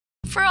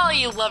For all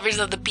you lovers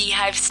of the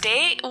Beehive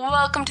State,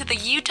 welcome to the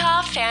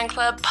Utah Fan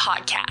Club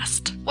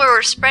podcast, where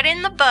we're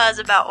spreading the buzz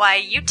about why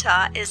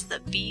Utah is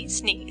the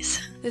bee's knees.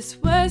 This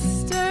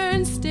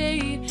western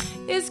state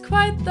is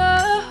quite the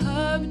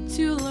hub.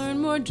 To learn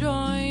more,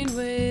 join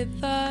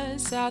with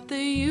us at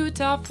the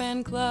Utah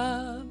Fan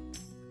Club.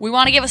 We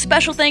want to give a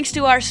special thanks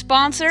to our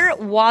sponsor,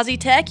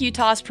 WazzyTech,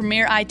 Utah's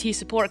premier IT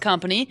support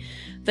company.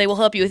 They will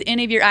help you with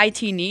any of your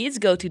IT needs.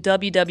 Go to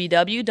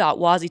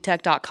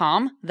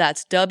www.wazzytech.com.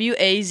 That's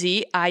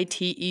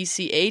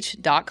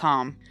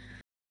WAZITECH.com.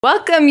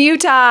 Welcome,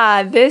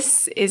 Utah.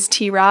 This is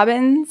T.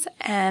 Robbins,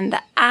 and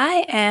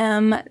I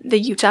am the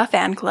Utah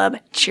Fan Club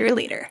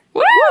cheerleader.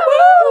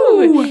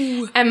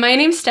 Woo! And my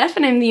name's Steph,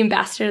 and I'm the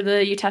ambassador of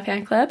the Utah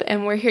Fan Club,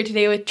 and we're here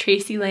today with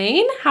Tracy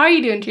Lane. How are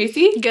you doing,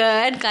 Tracy?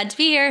 Good. Glad to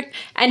be here.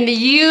 And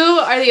you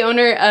are the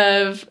owner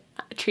of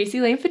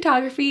Tracy Lane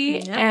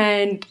Photography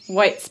and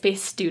White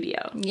Space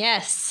Studio.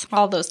 Yes,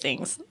 all those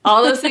things.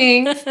 All those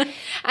things.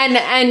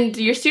 And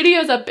your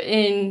studio's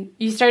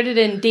you started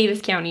in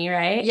Davis County,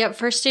 right? Yep,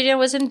 first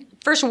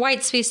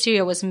White Space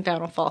Studio was in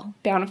Bountiful.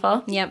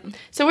 Bountiful? Yep.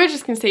 So we're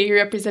just going to say you're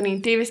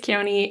representing Davis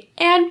County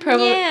and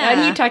Provo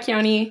and Utah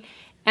County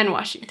and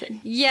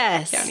Washington.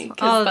 Yes. County,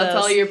 because that's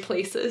all your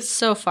places.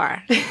 So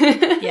far.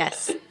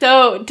 Yes.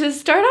 So to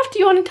start off, do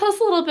you want to tell us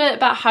a little bit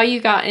about how you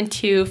got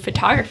into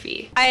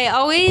photography? I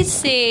always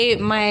say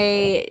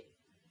my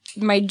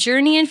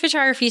journey in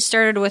photography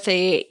started with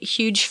a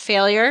huge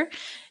failure,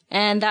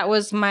 and that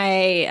was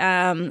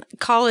my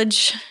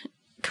college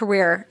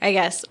career, I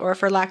guess, or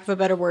for lack of a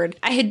better word.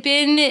 I had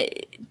been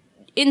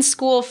in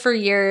school for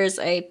years.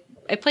 I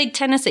played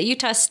tennis at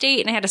Utah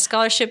State, and I had a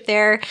scholarship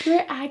there. You're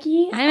an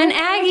Aggie? I'm an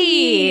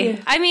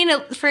Aggie. I mean,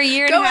 for a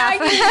year and a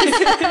half.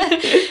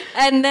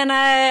 And then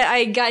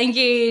I got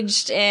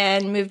engaged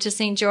and moved to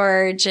St.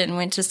 George and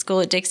went to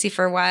school at Dixie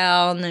for a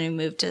while. And then I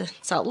moved to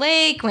Salt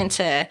Lake, went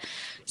to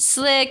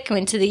Slick,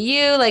 went to the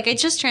U. I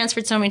just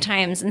transferred so many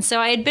times. And so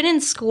I had been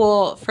in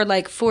school for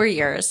 4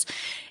 years.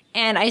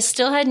 And I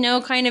still had no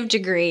kind of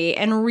degree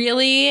and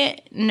really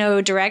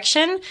no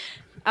direction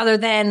other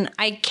than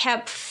I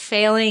kept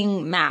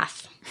failing math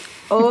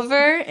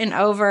over and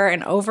over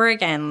and over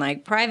again,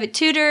 private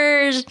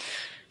tutors,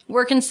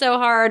 working so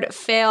hard,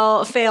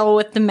 fail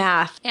with the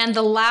math. And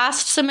the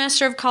last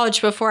semester of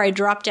college before I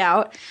dropped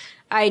out,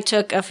 I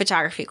took a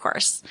photography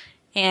course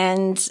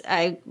and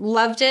I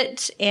loved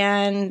it.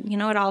 And,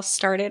 it all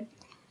started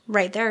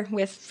right there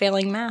with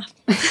failing math.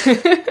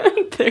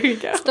 There you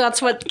go. So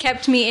that's what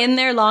kept me in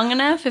there long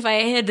enough. If I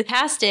had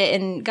passed it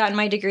and gotten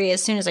my degree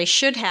as soon as I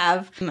should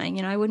have,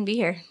 I wouldn't be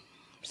here.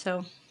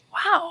 So,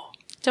 Wow.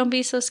 Don't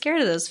be so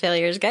scared of those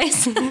failures,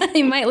 guys.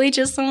 They might lead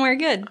you somewhere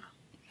good.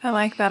 I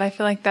like that. I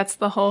feel like that's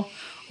the whole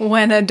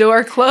when a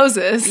door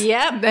closes.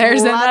 Yep.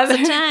 There's lots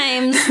of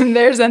times.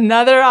 There's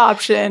another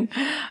option.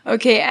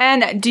 Okay,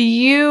 and do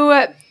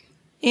you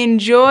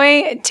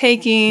enjoy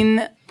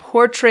taking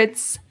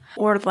portraits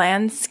or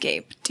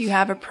landscape? Do you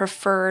have a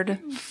preferred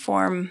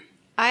form?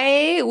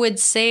 I would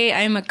say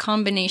I'm a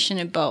combination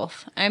of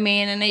both.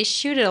 And I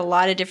shoot it a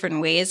lot of different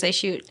ways.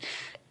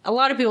 A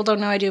lot of people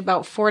don't know I do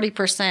about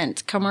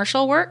 40%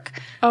 commercial work.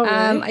 Oh,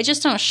 really? I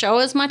just don't show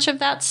as much of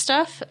that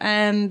stuff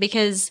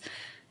because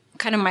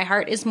kind of my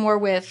heart is more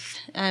with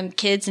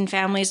kids and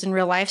families and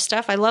real life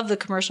stuff. I love the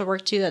commercial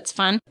work too. That's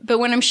fun. But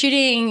when I'm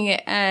shooting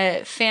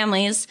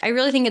families, I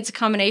really think it's a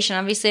combination.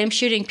 Obviously, I'm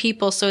shooting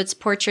people, so it's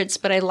portraits,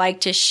 but I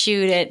like to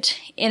shoot it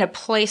in a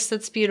place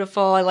that's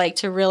beautiful. I like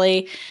to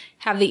really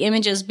have the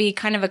images be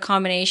kind of a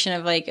combination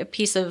of a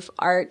piece of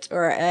art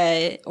or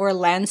a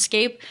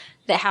landscape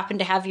that happen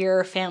to have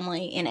your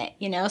family in it,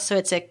 So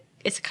it's a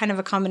kind of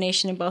a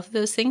combination of both of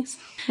those things.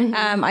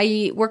 Mm-hmm.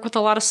 I work with a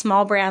lot of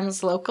small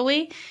brands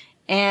locally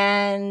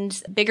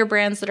and bigger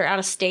brands that are out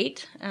of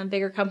state,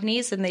 bigger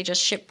companies, and they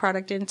just ship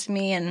product into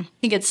me. And I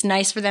think it's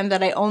nice for them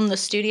that I own the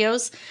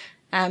studios,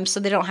 so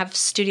they don't have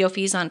studio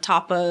fees on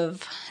top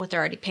of what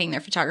they're already paying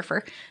their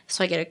photographer.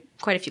 So I get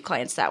quite a few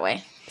clients that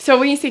way. So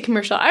when you say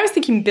commercial, I was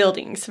thinking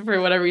buildings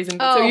for whatever reason.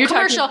 Oh, so you're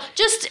commercial, talking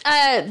just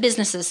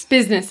businesses.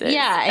 Businesses.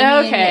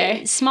 Yeah.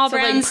 Okay. Small So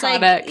brands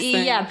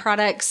products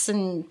products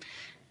and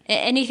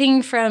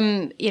anything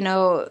from,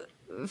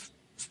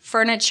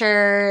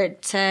 furniture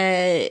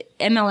to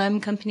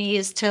MLM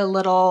companies to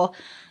little,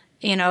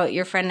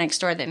 your friend next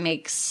door that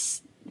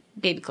makes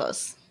baby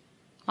clothes.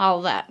 All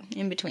of that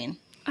in between.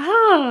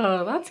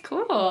 Oh, that's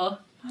cool.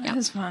 That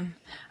is fun.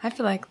 I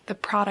feel like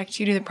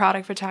you do the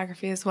product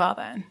photography as well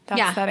then.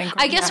 That's that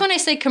I guess when I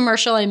say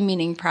commercial, I'm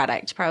meaning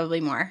product probably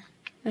more.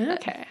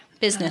 Okay.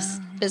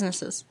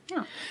 Businesses.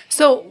 Yeah.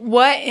 So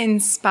what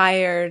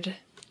inspired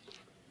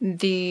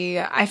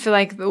I feel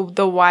like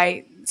the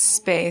White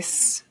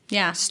Space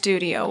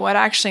Studio? What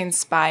actually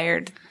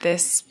inspired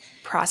this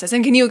process?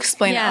 And can you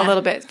explain it a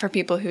little bit for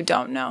people who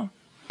don't know?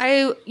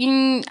 I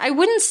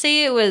wouldn't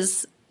say it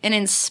was an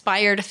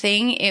inspired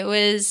thing. It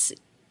was,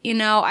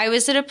 I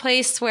was at a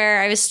place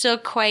where I was still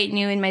quite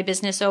new in my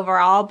business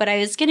overall, but I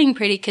was getting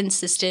pretty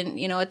consistent,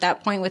 at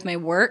that point with my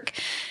work.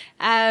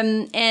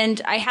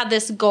 And I had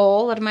this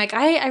goal that I'm like,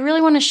 I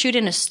really want to shoot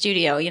in a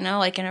studio, you know,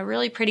 like in a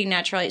really pretty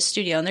natural light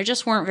studio. And there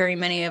just weren't very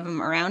many of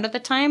them around at the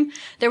time.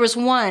 There was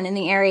one in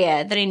the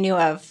area that I knew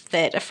of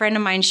that a friend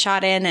of mine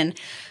shot in, and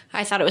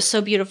I thought it was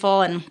so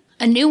beautiful. And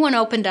a new one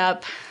opened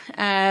up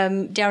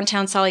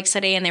downtown Salt Lake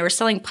City, and they were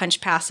selling punch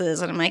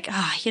passes. And I'm like,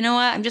 you know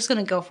what? I'm just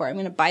going to go for it. I'm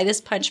going to buy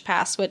this punch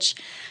pass, which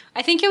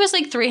I think it was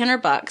like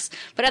 $300.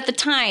 But at the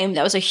time,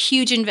 that was a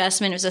huge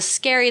investment. It was a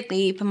scary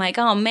leap. I'm like,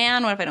 oh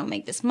man, what if I don't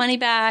make this money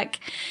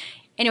back?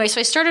 Anyway, so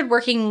I started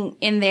working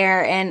in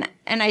there, and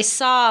I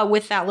saw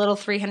with that little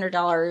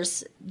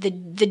 $300 the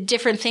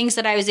different things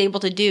that I was able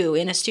to do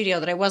in a studio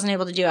that I wasn't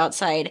able to do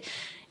outside,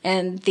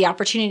 and the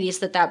opportunities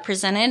that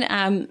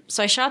presented.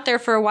 So I shot there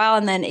for a while,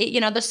 and then,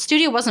 the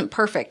studio wasn't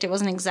perfect. It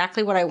wasn't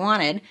exactly what I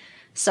wanted.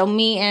 So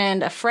me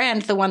and a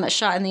friend, the one that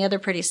shot in the other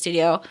pretty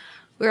studio,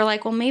 we were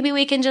like, well, maybe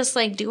we can just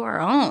like do our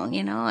own,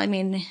 I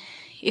mean,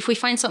 if we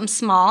find something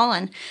small.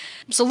 And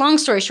so long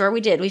story short,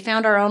 we did. We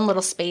found our own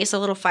little space, a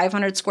little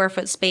 500 square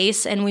foot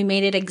space, and we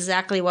made it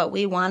exactly what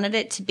we wanted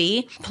it to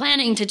be,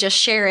 planning to just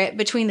share it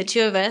between the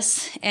two of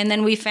us. And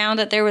then we found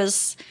that there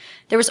was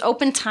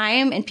open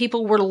time, and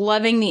people were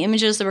loving the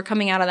images that were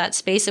coming out of that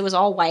space. It was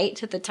all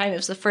white at the time. It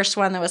was the first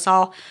one that was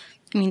all,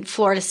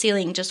 floor to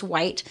ceiling, just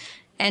white.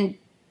 And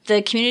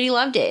the community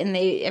loved it, and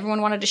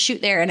everyone wanted to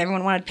shoot there, and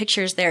everyone wanted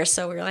pictures there.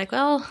 So we were like,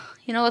 well,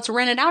 let's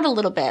rent it out a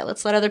little bit.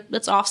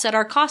 Let's offset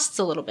our costs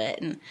a little bit.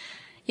 And,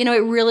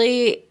 it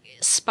really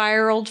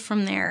spiraled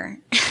from there.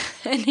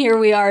 And here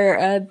we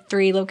are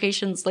 3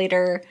 locations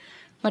later,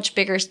 much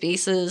bigger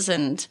spaces,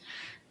 and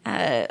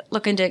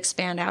looking to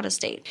expand out of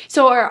state.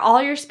 So are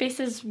all your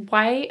spaces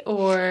white,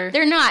 or?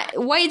 They're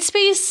not. White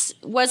space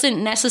wasn't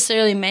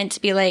necessarily meant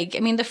to be like,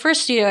 the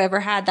first studio I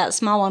ever had, that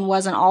small one,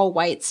 wasn't all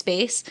white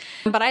space.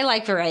 But I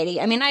like variety.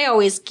 I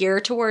always gear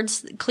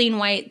towards clean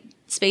white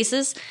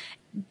spaces,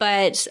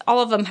 but all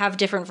of them have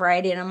different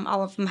variety in them.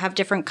 All of them have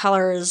different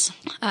colors,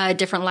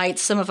 different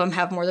lights. Some of them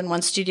have more than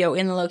one studio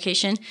in the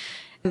location.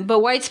 But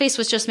white space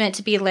was just meant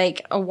to be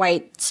like a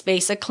white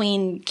space, a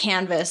clean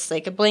canvas,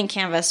 like a blank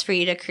canvas for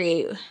you to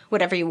create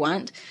whatever you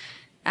want.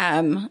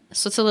 So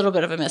it's a little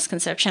bit of a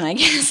misconception, I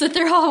guess, that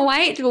they're all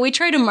white. But we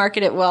try to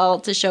market it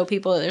well to show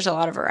people that there's a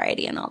lot of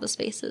variety in all the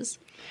spaces.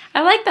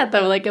 I like that,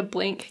 though, like a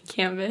blank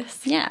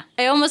canvas. Yeah.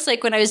 I almost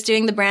like when I was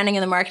doing the branding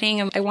and the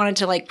marketing, I wanted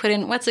to like put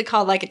in, what's it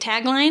called, like a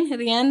tagline at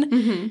the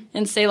end,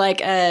 and say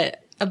like a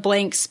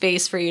blank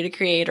space for you to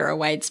create, or a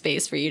white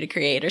space for you to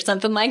create, or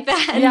something like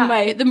that. Yeah.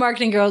 And the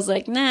marketing girl's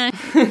like, nah,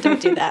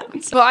 don't do that.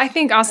 Well, I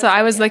think also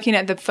I was looking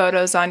at the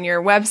photos on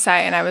your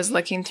website, and I was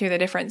looking through the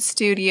different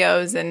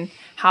studios and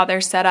how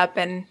they're set up,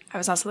 and I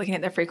was also looking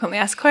at the frequently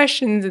asked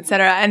questions, et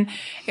cetera. And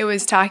it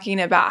was talking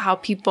about how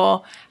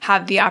people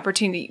have the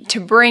opportunity to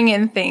bring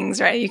in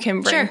things, right? You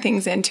can bring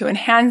things in to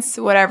enhance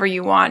whatever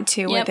you want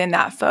to within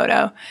that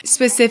photo.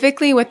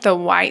 Specifically with the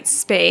white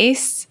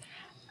space,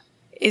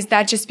 is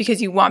that just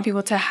because you want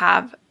people to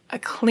have a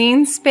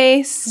clean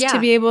space to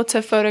be able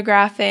to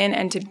photograph in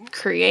and to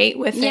create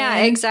within? Yeah,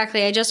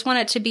 exactly. I just want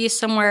it to be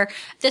somewhere.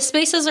 The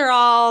spaces are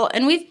all,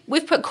 and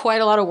we've put quite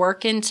a lot of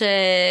work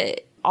into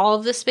all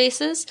of the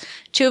spaces.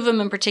 2 of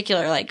them in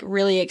particular, like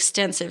really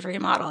extensive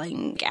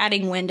remodeling,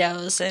 adding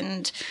windows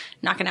and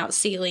knocking out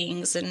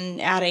ceilings and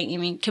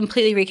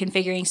completely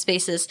reconfiguring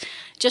spaces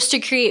just to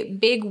create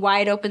big,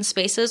 wide open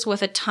spaces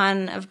with a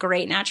ton of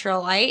great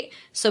natural light.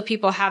 So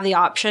people have the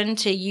option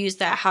to use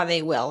that how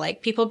they will.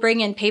 Like people bring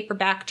in paper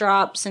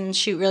backdrops and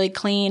shoot really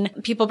clean.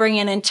 People bring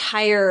in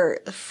entire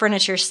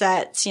furniture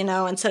sets,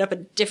 and set up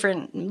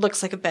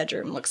looks like a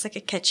bedroom, looks like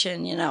a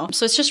kitchen,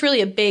 So it's just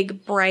really a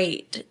big,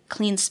 bright,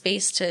 clean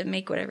space to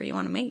make whatever you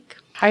want to make.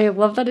 I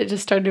love that it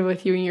just started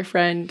with you and your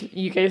friend.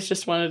 You guys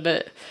just wanted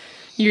it,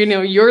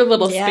 your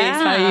little space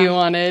how you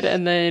wanted,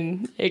 and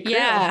then it grew.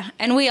 Yeah,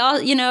 and we all,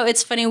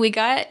 it's funny, we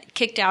got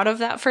kicked out of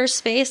that first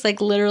space, like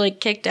literally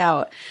kicked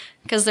out,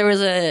 because there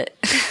was a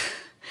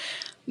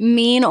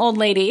mean old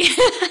lady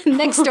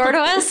next door to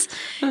us,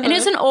 and it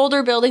was an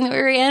older building that we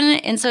were in,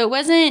 and so it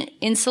wasn't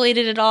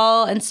insulated at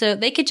all, and so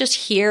they could just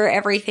hear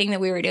everything that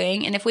we were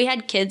doing, and if we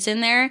had kids in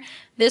there,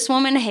 this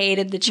woman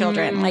hated the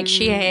children. Like,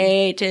 she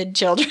hated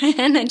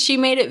children, and she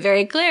made it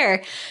very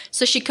clear.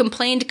 So she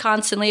complained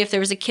constantly if there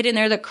was a kid in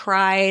there that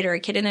cried, or a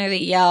kid in there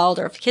that yelled,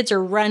 or if kids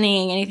are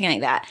running, anything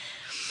like that.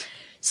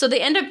 So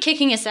they end up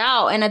kicking us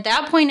out, and at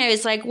that point I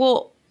was like,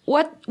 well,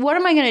 what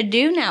am I going to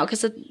do now?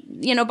 Because,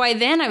 by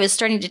then I was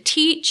starting to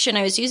teach, and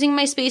I was using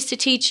my space to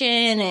teach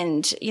in,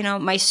 and,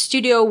 my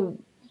studio,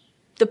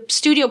 the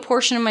studio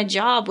portion of my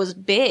job was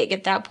big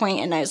at that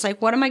point, and I was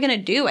like, what am I going to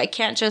do? I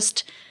can't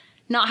just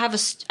not have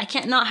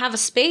a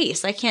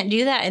space. I can't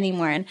do that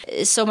anymore. And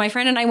so my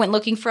friend and I went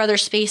looking for other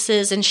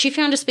spaces, and she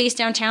found a space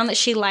downtown that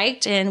she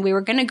liked, and we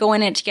were going to go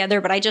in it together,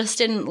 but I just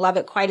didn't love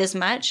it quite as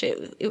much.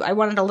 I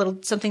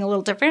wanted something a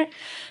little different.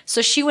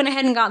 So she went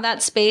ahead and got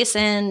that space,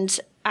 and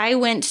I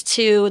went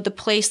to the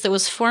place that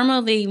was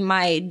formerly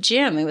my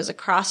gym. It was a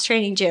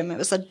cross-training gym. It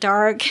was a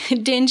dark,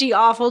 dingy,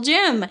 awful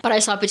gym. But I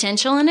saw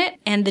potential in it,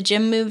 and the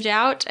gym moved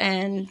out,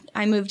 and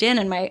I moved in,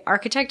 and my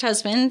architect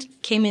husband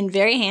came in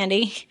very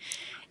handy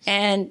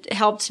and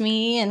helped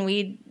me, and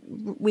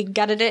we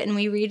gutted it, and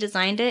we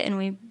redesigned it, and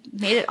we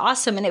made it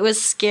awesome. And it was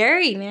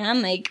scary,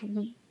 man. Like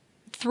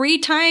 4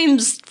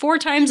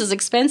 times as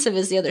expensive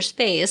as the other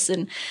space,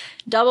 and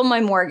double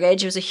my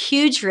mortgage. It was a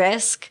huge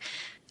risk.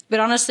 But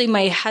honestly,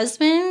 my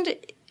husband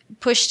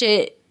pushed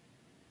it.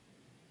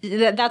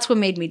 That's what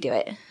made me do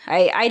it.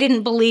 I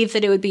didn't believe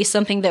that it would be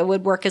something that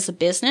would work as a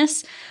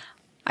business.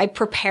 I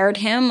prepared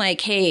him like,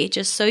 hey,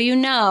 just so you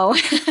know,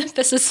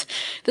 this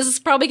is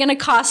probably going to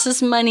cost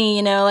us money.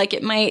 You know, like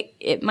it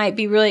might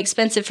be really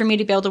expensive for me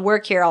to be able to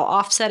work here. I'll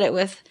offset it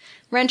with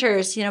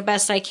renters, you know,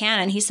 best I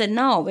can. And he said,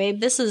 no, babe,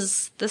 this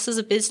is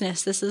a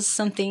business. This is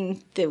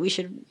something that we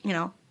should, you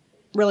know,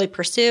 really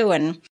pursue.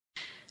 And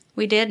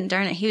we did. And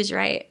darn it, he was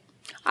right.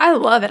 I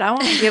love it. I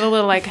want to give a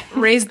little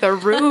raise the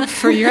roof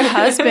for your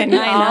husband.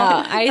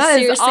 I know.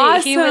 Seriously,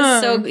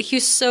 awesome. He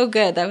was so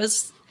good. That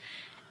was,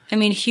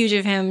 huge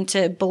of him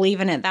to believe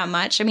in it that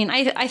much.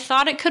 I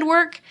thought it could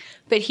work,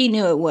 but he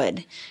knew it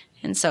would.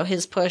 And so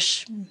his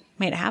push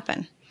made it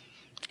happen.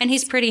 And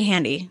he's pretty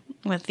handy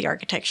with the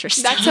architecture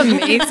stuff. That's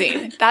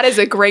amazing. That is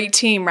a great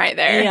team right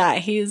there. Yeah,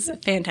 he's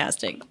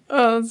fantastic.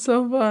 Oh, it's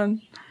so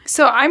fun.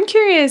 So I'm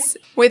curious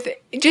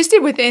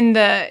within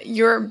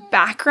your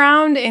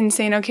background in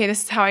saying, okay,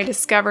 this is how I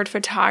discovered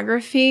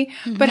photography,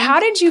 but how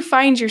did you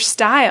find your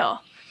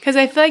style? Because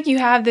I feel like you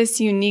have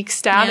this unique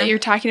style that you're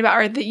talking about,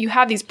 or that you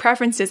have these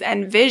preferences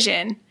and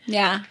vision.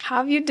 Yeah. How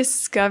have you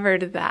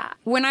discovered that?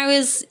 When I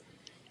was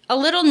a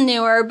little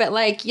newer, but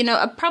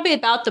probably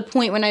about the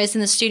point when I was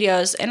in the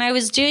studios, and I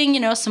was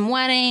doing, some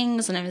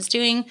weddings, and I was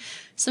doing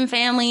some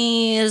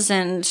families,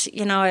 and,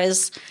 I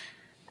was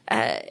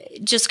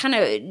just kind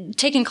of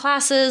taking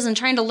classes and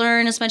trying to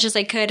learn as much as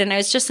I could. And I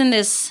was just in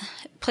this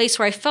place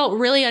where I felt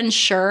really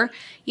unsure,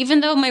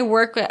 even though my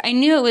work, I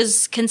knew it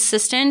was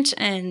consistent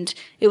and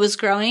it was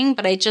growing,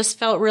 but I just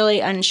felt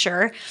really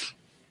unsure.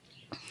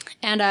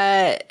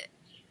 And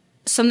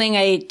something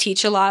I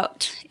teach a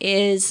lot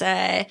is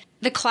the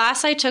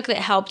class I took that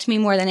helped me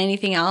more than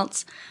anything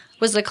else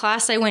was the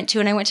class I went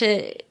to, and I went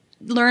to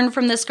learn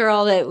from this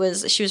girl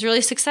she was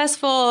really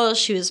successful.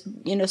 She was,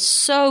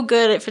 so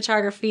good at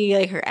photography.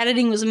 Like, her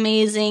editing was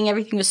amazing.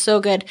 Everything was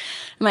so good.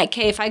 I'm like,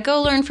 okay, if I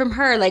go learn from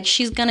her,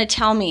 she's going to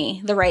tell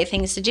me the right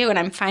things to do, and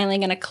I'm finally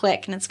going to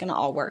click, and it's going to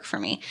all work for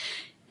me.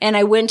 And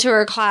I went to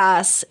her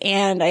class,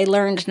 and I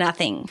learned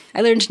nothing.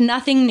 I learned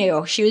nothing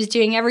new. She was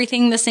doing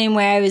everything the same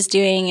way I was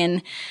doing,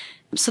 and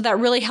so that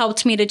really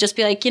helped me to just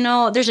be like,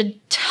 there's a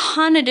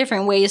ton of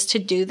different ways to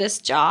do this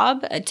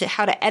job, to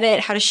how to edit,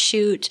 how to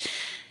shoot.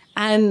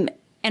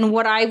 And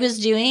what I was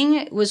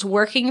doing was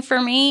working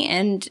for me,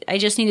 and I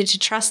just needed to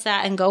trust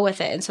that and go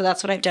with it. And so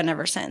that's what I've done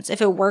ever since.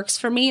 If it works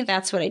for me,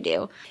 that's what I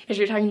do. As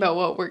you're talking about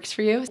what works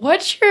for you,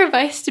 what's your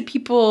advice to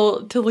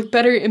people to look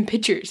better in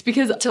pictures?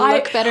 Because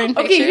look better in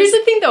pictures? Okay, here's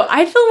the thing though.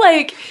 I feel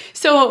like,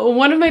 so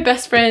one of my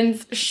best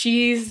friends,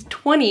 she's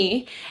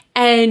 20,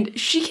 and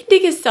she can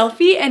take a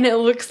selfie and it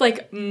looks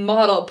like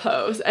model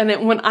pose. And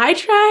then when I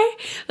try,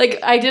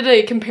 I did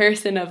a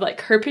comparison of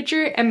her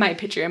picture and my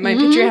picture. And my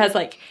picture has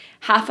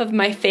half of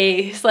my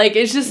face.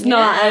 It's just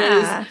not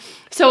as...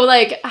 So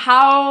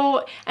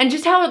how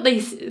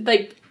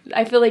they,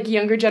 I feel like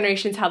younger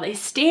generations, how they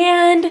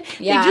stand,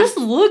 they just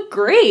look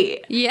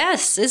great.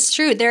 Yes, it's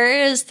true.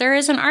 There is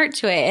an art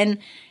to it. And,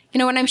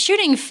 when I'm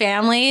shooting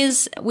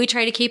families, we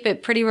try to keep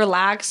it pretty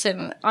relaxed.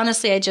 And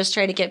honestly, I just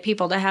try to get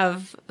people to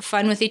have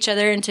fun with each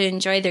other and to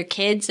enjoy their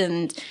kids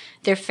and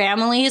their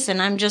families.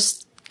 And I'm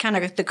just kind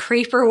of the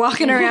creeper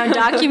walking around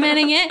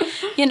documenting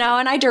it, and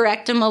I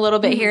direct them a little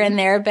bit here and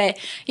there. But,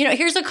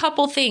 here's a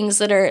couple things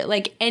that are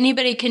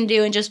anybody can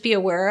do and just be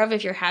aware of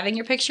if you're having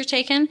your picture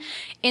taken.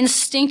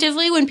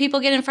 Instinctively, when people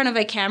get in front of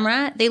a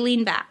camera, they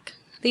lean back.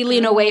 They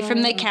lean away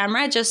from the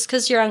camera just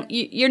because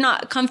you're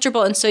not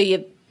comfortable, and so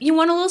you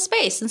want a little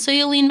space, and so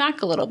you lean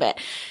back a little bit.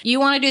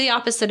 You want to do the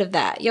opposite of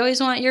that. You always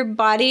want your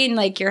body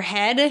and your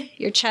head,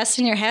 your chest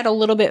and your head a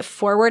little bit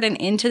forward and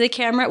into the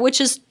camera,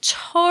 which is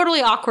totally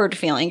awkward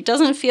feeling. It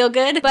doesn't feel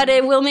good, but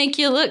it will make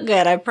you look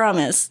good, I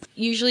promise.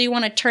 Usually you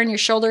want to turn your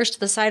shoulders to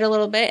the side a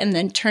little bit and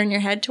then turn your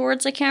head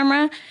towards the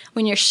camera.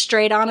 When you're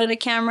straight on at a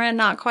camera,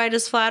 not quite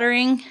as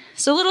flattering.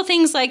 So little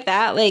things like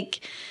that,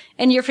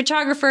 and your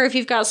photographer, if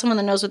you've got someone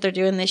that knows what they're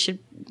doing, they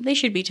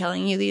should be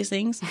telling you these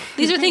things.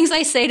 These are things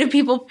I say to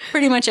people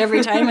pretty much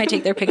every time I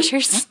take their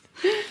pictures.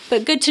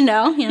 But good to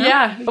know,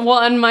 Yeah. Well,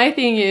 and my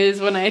thing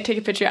is, when I take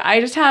a picture, I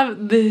just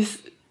have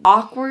this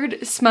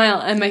awkward smile,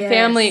 and my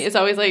family is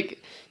always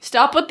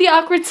stop with the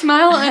awkward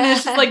smile, and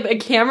it's just the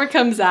camera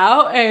comes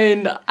out,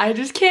 and I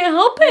just can't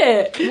help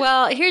it.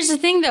 Well, here's the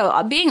thing,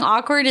 though. Being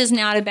awkward is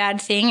not a bad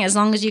thing as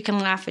long as you can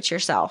laugh at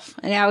yourself.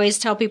 And I always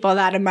tell people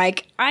that. I'm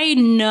I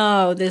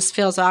know this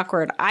feels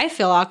awkward. I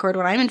feel awkward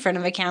when I'm in front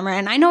of a camera,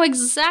 and I know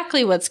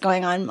exactly what's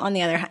going on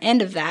the other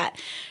end of that.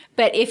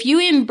 But if you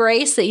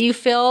embrace that you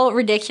feel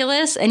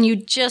ridiculous and you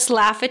just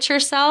laugh at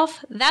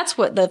yourself, that's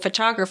what the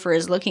photographer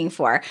is looking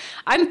for.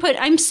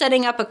 I'm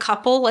setting up a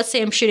couple. Let's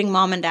say I'm shooting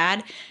mom and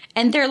dad.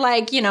 And they're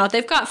like, you know,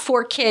 they've got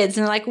 4 kids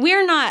and they're like,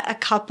 we're not a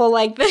couple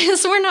like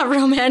this. We're not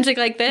romantic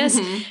like this.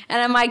 And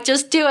I'm like,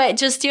 just do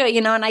it,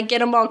 you know, and I get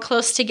them all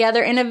close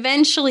together. And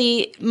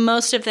eventually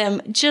most of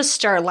them just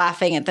start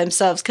laughing at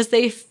themselves because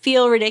they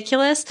feel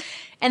ridiculous.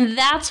 And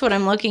that's what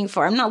I'm looking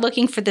for. I'm not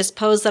looking for this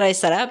pose that I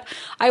set up.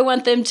 I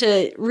want them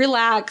to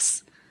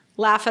relax,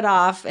 laugh it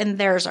off, and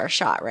there's our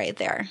shot right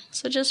there.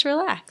 So just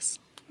relax.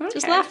 Okay.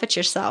 Just laugh at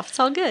yourself. It's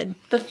all good.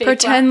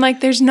 Pretend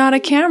like there's not a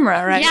camera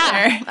there.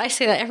 Yeah, I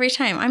say that every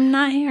time. I'm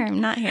not here.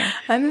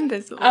 I'm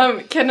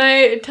invisible. Can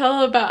I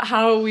tell about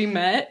how we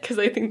met? Because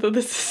I think that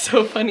this is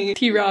so funny.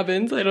 T.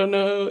 Robbins, I don't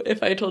know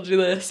if I told you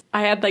this.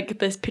 I had like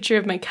this picture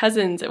of my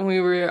cousins and we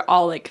were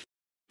all like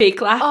fake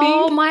laughing.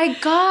 Oh my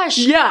gosh.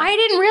 Yeah. I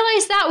didn't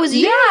realize that was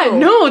you. Yeah,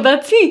 no,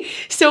 that's me.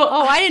 So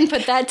I didn't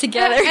put that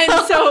together.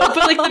 And so, but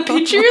like the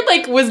picture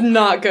like was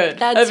not good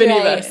that's of any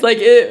of us. Like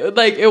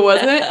it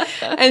wasn't.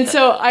 And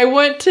so I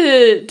went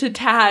to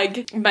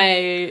tag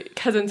my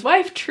cousin's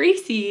wife,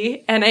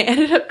 Tracy, and I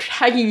ended up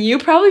tagging you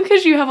probably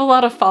because you have a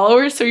lot of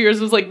followers. So yours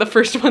was like the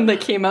first one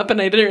that came up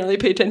and I didn't really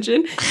pay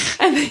attention.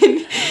 And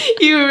then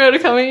you wrote a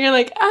comment and you're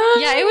like,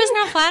 yeah, it was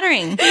not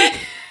flattering.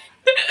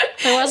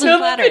 It wasn't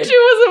flattering. The picture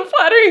wasn't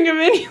flattering of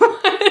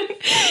anyone,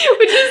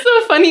 which is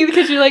so funny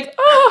because you're like,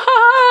 oh,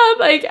 ha,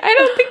 like I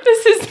don't think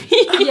this is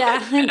me.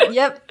 Yeah.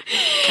 Yep.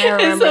 I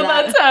remember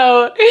and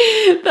so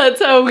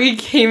that's how we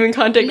came in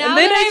contact. Now and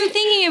then that I'm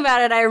thinking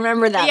about it, I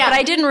remember that, but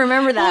I didn't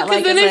remember that.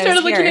 Because then I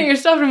started looking at your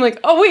stuff and I'm like,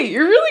 oh wait,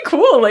 you're really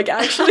cool. Like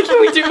actually,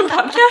 can we do a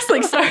podcast?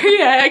 Like,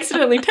 sorry, I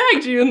accidentally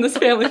tagged you in this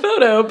family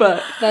photo,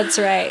 but that's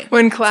right.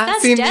 When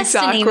classy meets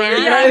destiny, awkward.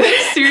 Man.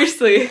 Yeah,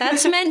 seriously,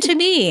 that's meant to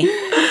be.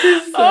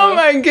 Oh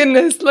my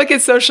goodness! Look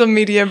at social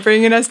media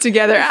bringing us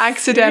together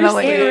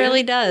accidentally. It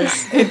really does.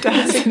 It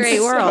does. It's a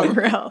great world. So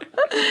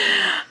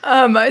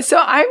real. So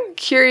I'm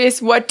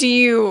curious, what do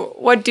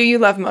you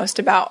love most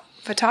about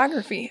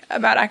photography,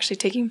 about actually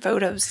taking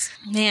photos?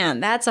 Man,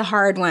 that's a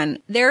hard one.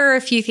 There are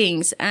a few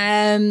things,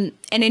 and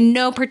in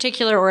no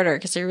particular order,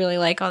 because I really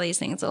like all these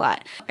things a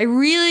lot. I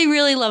really,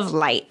 really love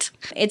light.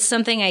 It's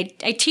something I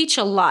teach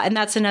a lot, and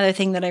that's another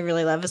thing that I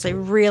really love, is I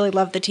really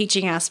love the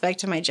teaching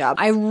aspect of my job.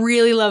 I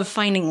really love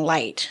finding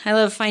light. I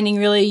love finding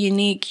really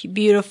unique,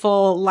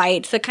 beautiful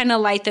light, the kind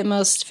of light that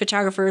most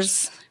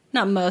photographers,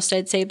 not most,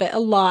 I'd say, but a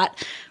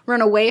lot,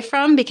 run away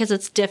from because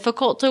it's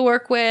difficult to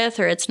work with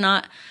or it's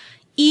not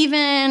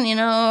even, you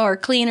know, or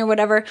clean or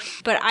whatever.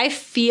 But I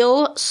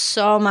feel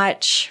so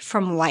much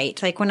from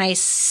light. Like when I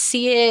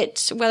see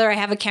it, whether I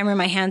have a camera in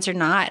my hands or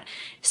not.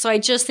 So I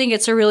just think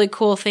it's a really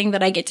cool thing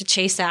that I get to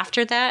chase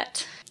after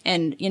that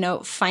and, you know,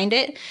 find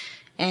it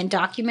and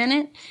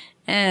document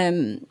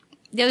it.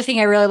 The other thing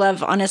I really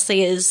love,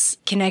 honestly, is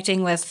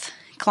connecting with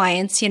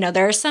clients. You know,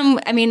 there are some,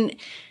 I mean,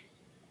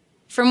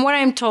 from what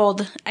I'm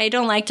told, I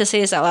don't like to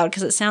say this out loud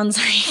because it sounds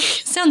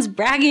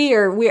braggy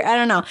or weird. I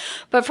don't know.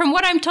 But from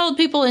what I'm told,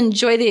 people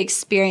enjoy the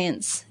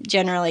experience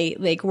generally,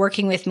 like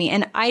working with me.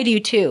 And I do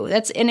too.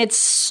 And it's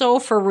so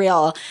for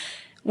real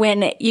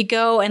when you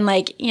go and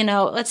like, you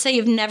know, let's say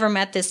you've never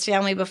met this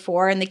family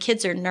before and the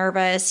kids are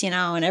nervous, you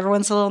know, and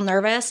everyone's a little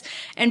nervous.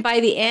 And by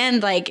the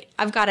end, like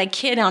I've got a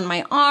kid on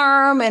my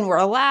arm and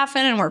we're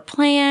laughing and we're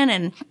playing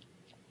and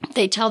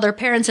they tell their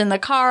parents in the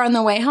car on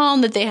the way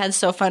home that they had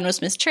so fun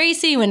with Miss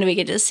Tracy. When do we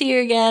get to see her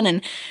again?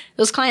 And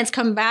those clients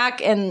come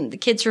back and the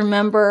kids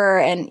remember.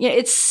 And you know,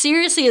 it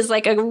seriously is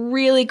like a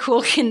really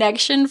cool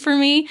connection for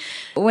me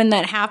when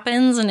that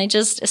happens. And I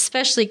just,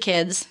 especially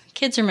kids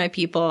are my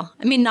people.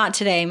 I mean, not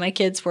today. My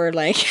kids were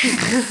like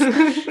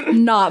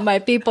not my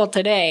people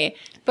today.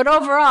 But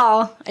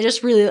overall,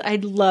 I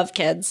love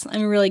kids.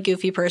 I'm a really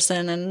goofy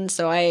person. And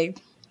so I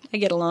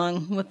get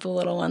along with the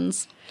little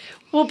ones.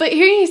 Well, but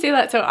hearing you say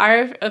that, so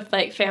our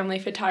like family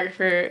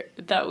photographer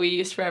that we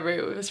used forever,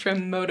 it was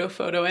from Moto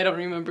Photo. I don't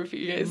remember if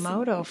you guys...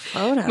 Moto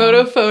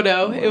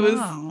Photo. Wow. It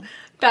was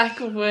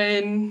back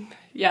when,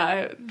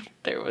 yeah,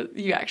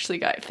 you actually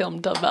got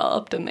film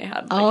developed and they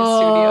had like a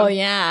studio. Oh,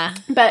 yeah.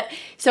 But,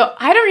 so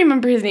I don't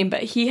remember his name,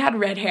 but he had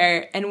red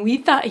hair and we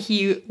thought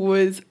he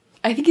was,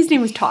 I think his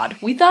name was Todd.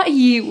 We thought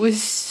he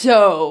was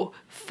so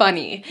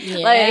funny.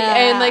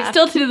 Yeah. Like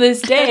still to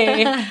this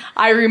day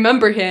I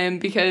remember him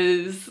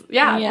because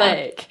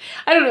like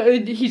I don't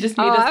know, he just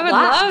made us laugh. I would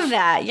love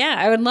that. Yeah,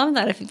 I would love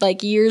that if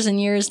like years and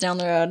years down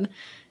the road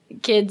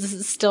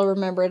kids still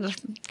remembered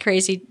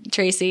Crazy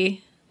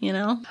Tracy, you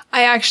know.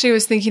 I actually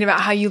was thinking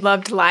about how you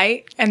loved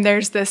light, and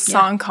there's this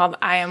song called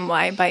I Am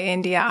Light by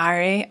India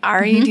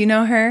Ari. Do you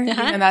know her?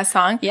 Uh-huh. You know that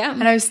song? Yeah.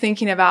 And I was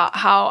thinking about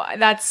how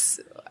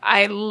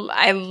I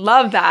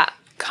love that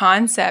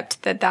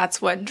concept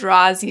that's what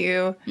draws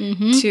you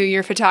to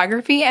your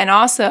photography, and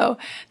also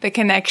the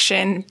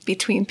connection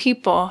between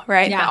people,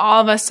 right? Yeah. That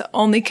all of us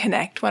only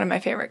connect. One of my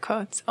favorite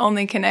quotes,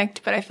 only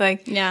connect. But I feel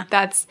like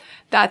that's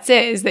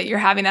it, is that you're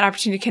having that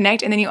opportunity to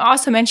connect. And then you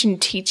also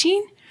mentioned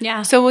teaching.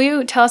 Yeah. So will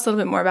you tell us a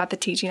little bit more about the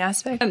teaching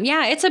aspect?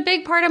 Yeah, it's a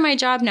big part of my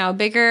job now,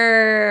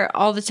 bigger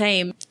all the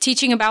time.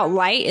 Teaching about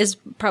light is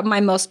probably my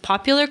most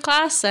popular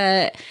class.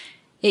 It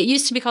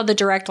used to be called the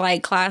direct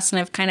light class, and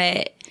I've kind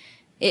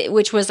of,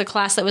 which was a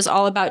class that was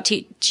all about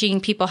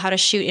teaching people how to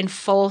shoot in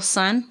full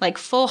sun, like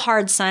full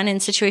hard sun in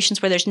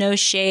situations where there's no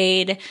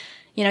shade.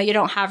 You know, you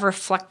don't have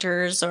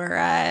reflectors or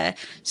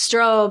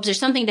strobes or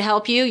something to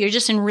help you. You're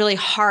just in really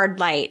hard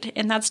light.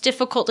 And that's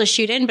difficult to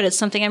shoot in, but it's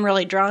something I'm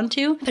really drawn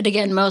to. But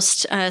again,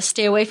 most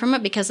stay away from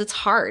it because it's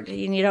hard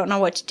and you don't know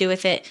what to do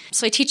with it.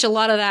 So I teach a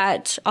lot of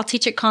that. I'll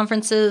teach at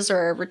conferences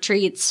or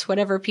retreats,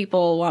 whatever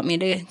people want me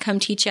to come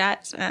teach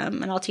at.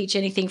 And I'll teach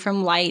anything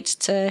from light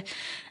to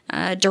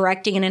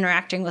directing and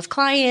interacting with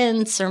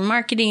clients or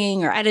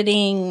marketing or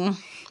editing.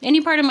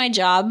 Any part of my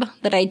job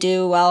that I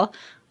do well,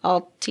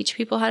 I'll teach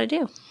people how to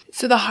do.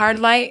 So the hard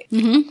light,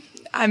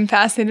 I'm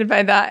fascinated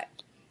by that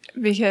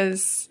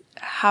because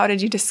how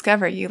did you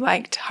discover you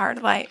liked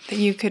hard light, that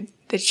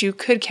you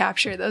could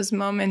capture those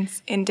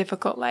moments in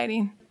difficult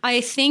lighting?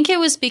 I think it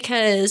was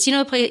because,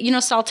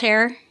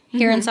 Saltaire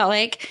here in Salt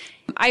Lake.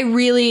 I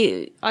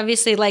really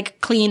obviously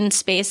like clean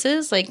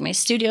spaces. Like my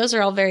studios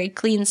are all very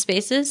clean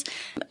spaces.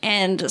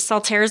 And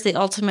Saltaire is the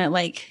ultimate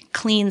like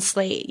clean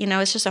slate. You know,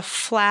 it's just a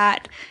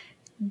flat,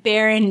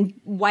 barren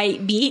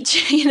white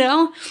beach,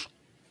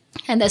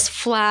 and this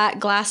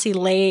flat, glassy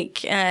lake.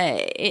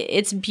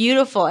 It's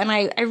beautiful. And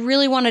I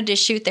really wanted to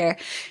shoot there.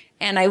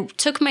 And I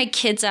took my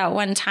kids out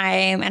one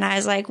time and I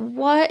was like,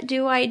 what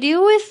do I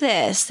do with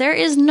this? There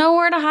is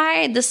nowhere to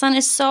hide. The sun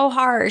is so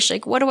harsh.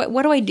 Like, what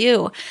do I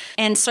do?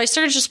 And so I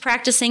started just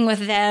practicing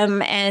with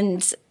them.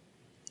 And,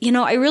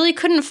 I really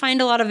couldn't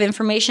find a lot of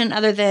information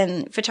other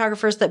than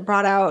photographers that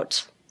brought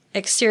out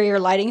exterior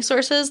lighting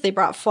sources. They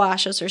brought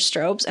flashes or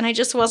strobes. And I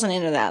just wasn't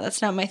into that.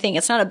 That's not my thing.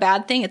 It's not a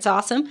bad thing. It's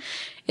awesome.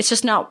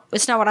 It's not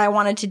what I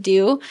wanted to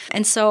do.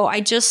 And so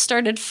I just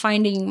started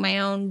finding my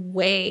own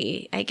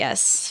way, I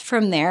guess,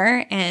 from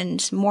there.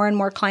 And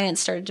more clients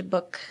started to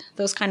book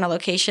those kind of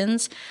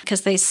locations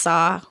because they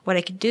saw what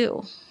I could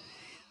do.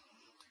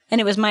 And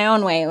it was my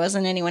own way. It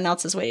wasn't anyone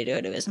else's way to do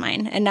it. It was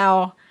mine. And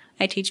now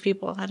I teach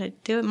people how to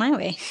do it my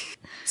way.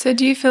 So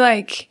do you feel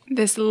like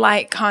this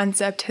light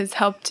concept has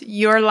helped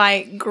your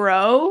light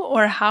grow,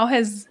 or how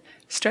has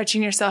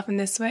stretching yourself in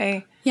this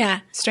way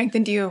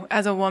strengthened you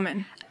as a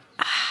woman?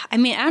 I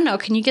mean, I don't know.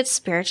 Can you get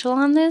spiritual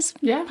on this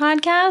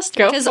podcast?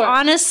 Go Because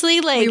honestly,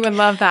 we would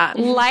love that.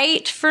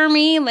 Light for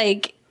me,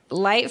 like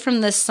light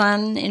from the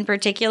sun in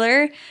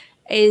particular,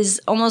 is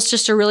almost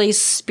just a really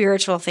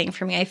spiritual thing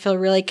for me. I feel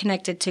really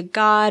connected to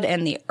God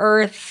and the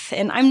earth.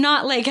 And I'm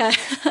not like I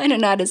don't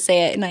know how to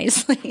say it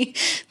nicely.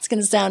 It's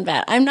going to sound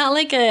bad. I'm not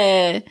like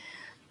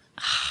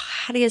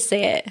how do you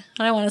say it?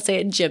 I don't want to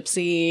say a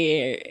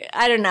gypsy.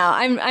 I don't know.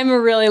 I'm a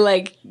really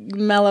like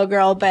mellow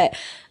girl, but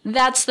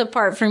that's the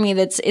part for me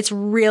it's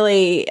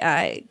really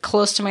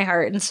close to my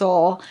heart and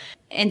soul.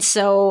 And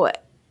so,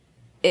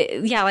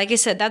 like I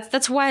said,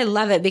 that's why I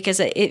love it, because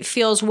it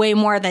feels way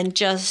more than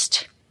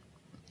just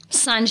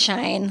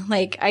sunshine.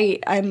 Like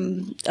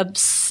I'm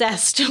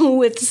obsessed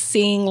with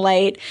seeing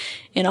light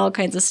in all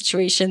kinds of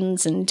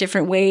situations and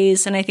different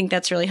ways. And I think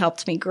that's really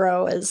helped me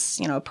grow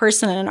as, a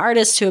person and an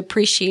artist, to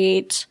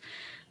appreciate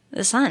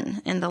the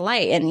sun and the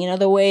light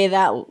and, the way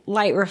that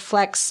light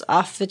reflects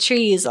off the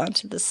trees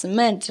onto the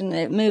cement and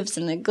it moves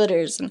and it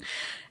glitters. And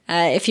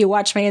if you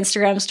watch my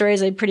Instagram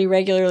stories, I pretty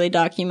regularly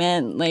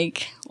document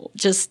like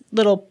just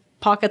little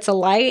pockets of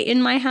light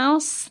in my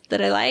house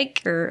that I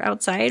like, or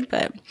outside.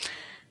 But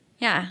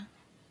yeah,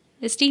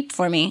 it's deep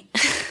for me.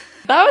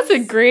 That was a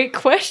great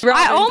question.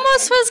 I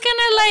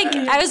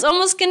was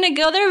almost gonna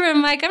go there, but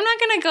I'm like, I'm not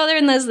gonna go there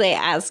unless they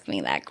ask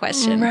me that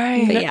question.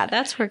 Right. But yeah,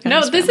 that's where it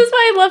comes from. This is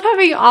why I love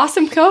having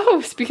awesome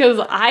co-hosts, because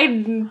I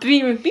didn't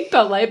even think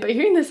about light, but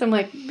hearing this, I'm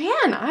like,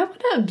 man, I want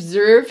to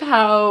observe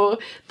how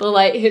the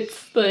light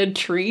hits the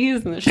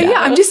trees and the shadows. Yeah,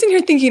 I'm just sitting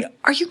here thinking,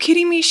 are you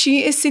kidding me?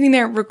 She is sitting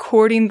there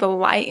recording the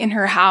light in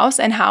her house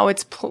and how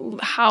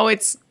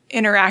it's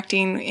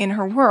interacting in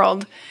her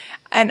world.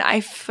 And I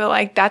feel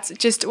like that's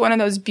just one of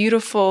those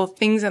beautiful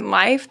things in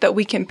life that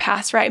we can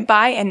pass right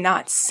by and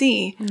not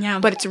see. Yeah.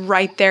 But it's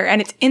right there and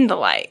it's in the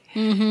light.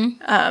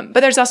 Mm-hmm.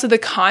 But there's also the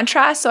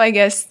contrast. So I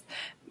guess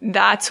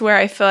that's where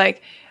I feel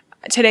like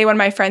today one of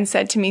my friends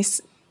said to me,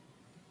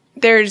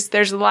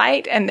 there's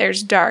light and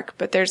there's dark,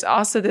 but there's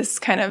also this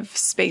kind of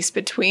space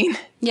between.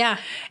 Yeah.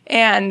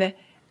 And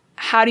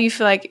how do you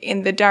feel like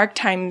in the dark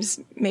times,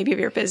 maybe of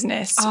your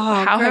business,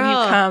 how have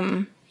you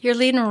come? You're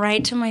leading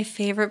right to my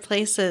favorite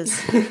places.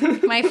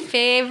 My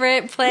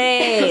favorite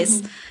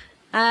place.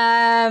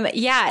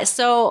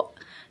 So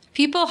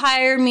people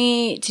hire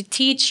me to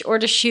teach or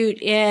to shoot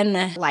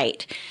in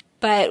light.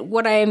 But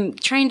what I'm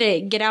trying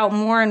to get out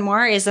more and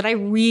more is that I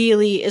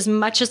really, as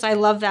much as I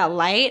love that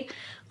light,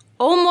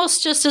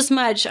 almost just as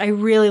much, I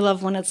really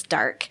love when it's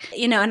dark.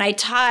 And I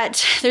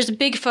taught, there's a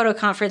big photo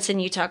conference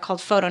in Utah called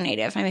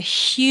PhotoNative. I'm a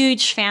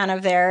huge fan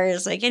of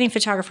theirs. Like, any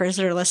photographers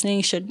that are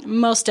listening should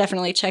most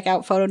definitely check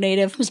out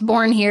PhotoNative. I was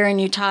born here in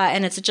Utah,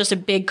 and it's just a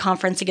big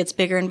conference. It gets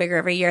bigger and bigger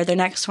every year. Their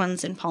next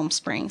one's in Palm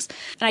Springs.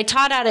 And I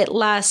taught at it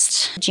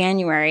last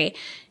January.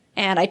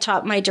 And I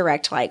taught my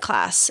direct light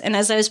class. And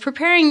as I was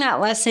preparing that I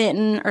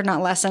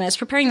was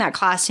preparing that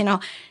class,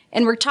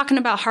 and we're talking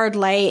about hard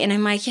light, and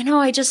I'm like,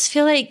 I just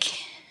feel like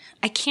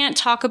I can't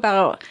talk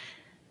about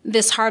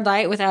this hard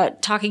light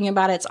without talking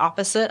about its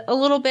opposite a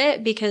little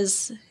bit,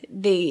 because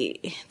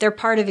they're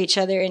part of each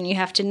other, and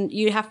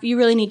you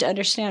really need to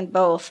understand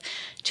both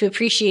to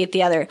appreciate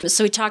the other.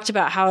 So we talked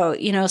about how,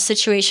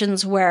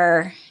 situations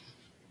where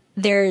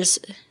there's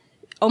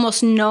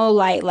almost no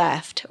light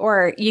left,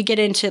 or you get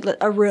into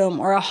a room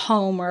or a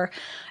home or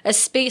a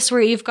space where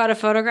you've got a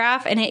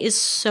photograph and it is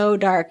so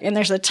dark and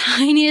there's the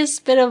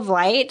tiniest bit of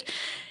light,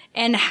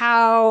 and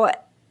how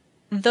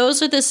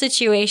those are the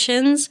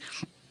situations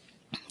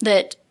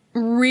that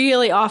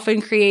really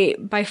often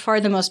create by far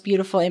the most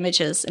beautiful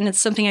images. And it's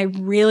something I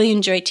really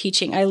enjoy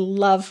teaching. I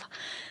love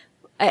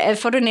at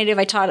PhotoNative,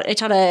 I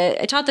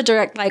taught the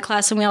direct light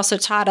class, and we also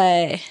taught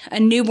a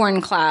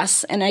newborn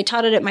class, and I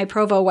taught it at my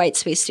Provo White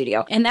Space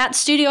studio. And that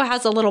studio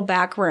has a little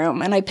back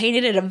room, and I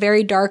painted it a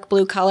very dark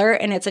blue color,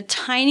 and it's a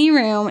tiny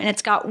room, and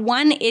it's got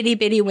one itty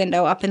bitty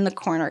window up in the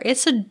corner.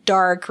 It's a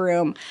dark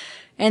room.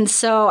 And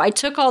so I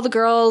took all the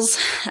girls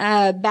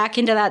back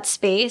into that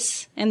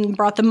space and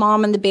brought the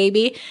mom and the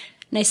baby.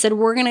 And I said,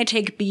 we're going to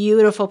take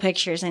beautiful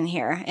pictures in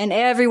here. And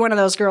every one of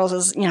those girls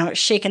is,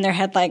 shaking their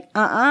head like,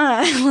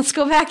 let's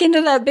go back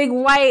into that big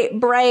white,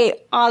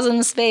 bright,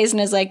 awesome space. And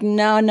it's like,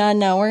 no,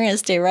 we're going to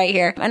stay right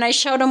here. And I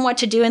showed them what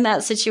to do in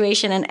that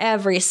situation. And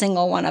every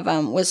single one of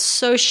them was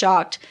so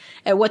shocked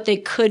at what they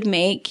could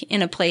make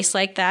in a place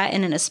like that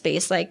and in a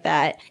space like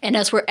that. And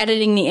as we're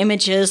editing the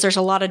images, there's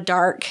a lot of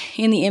dark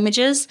in the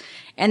images.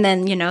 And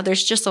then,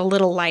 there's just a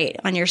little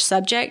light on your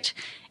subject.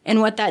 And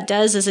what that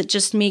does is it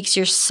just makes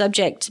your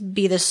subject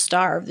be the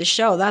star of the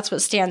show. That's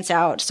what stands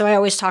out. So I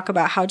always talk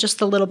about how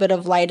just a little bit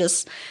of light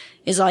is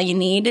all you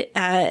need.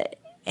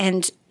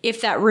 And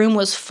if that room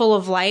was full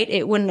of light,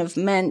 it wouldn't have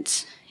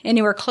meant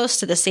anywhere close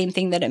to the same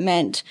thing that it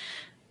meant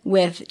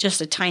with just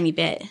a tiny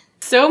bit.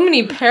 So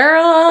many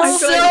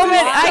parallels.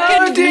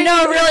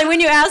 Really,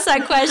 when you asked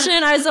that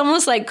question, I was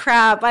almost like,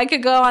 crap, I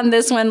could go on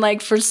this one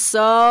for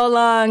so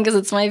long because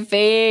it's my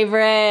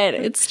favorite.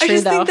 It's true, I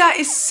just think that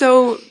is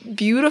so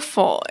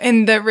beautiful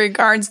in the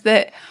regards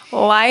that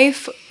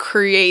life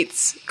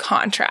creates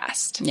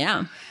contrast.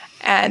 Yeah.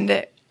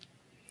 And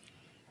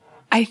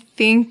I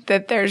think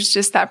that there's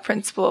just that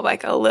principle of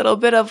a little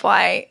bit of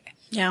light.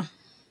 Yeah.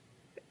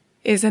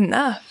 Is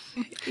enough.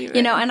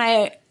 Even. And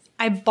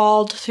I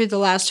bawled through the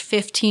last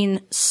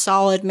 15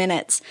 solid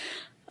minutes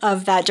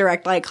of that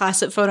direct light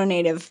class at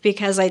PhotoNative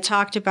because I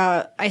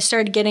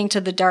started getting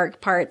to the dark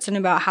parts and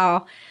about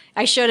how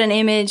I showed an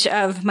image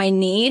of my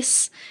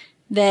niece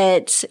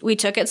that we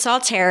took at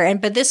Saltaire.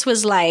 But this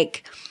was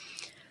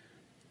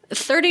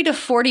 30 to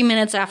 40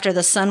 minutes after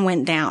the sun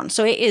went down.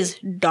 So it is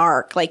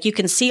dark. You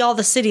can see all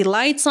the city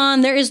lights on.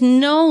 There is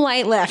no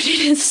light left. It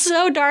is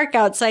so dark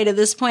outside at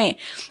this point.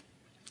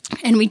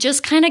 And we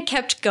just kind of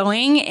kept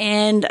going,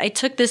 and I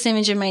took this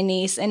image of my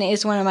niece, and it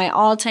is one of my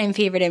all-time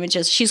favorite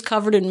images. She's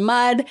covered in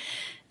mud.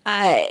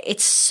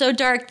 It's so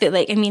dark that,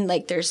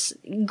 there's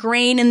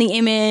grain in the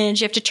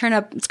image. You have to turn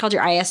up, it's called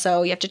your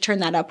ISO. You have to turn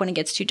that up when it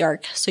gets too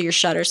dark so your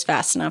shutter's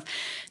fast enough.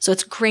 So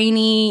it's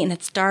grainy, and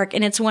it's dark,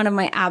 and it's one of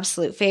my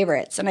absolute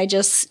favorites. And I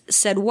just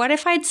said, what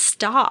if I'd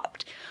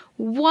stopped?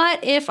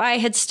 What if I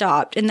had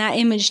stopped, and that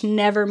image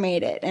never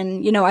made it?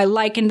 And, I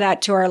likened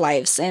that to our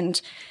lives, and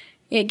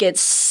it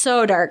gets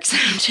so dark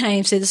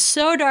sometimes. It's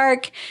so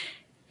dark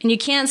and you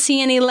can't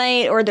see any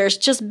light, or there's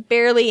just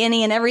barely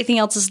any and everything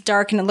else is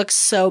dark and it looks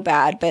so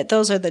bad. But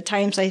those are the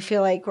times I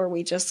feel like where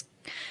we just,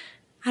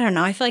 I don't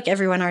know, I feel like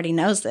everyone already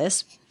knows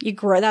this. You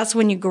grow, that's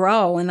when you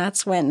grow, and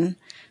that's when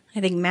I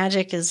think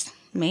magic is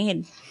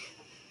made.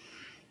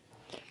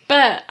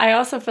 But I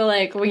also feel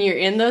like when you're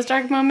in those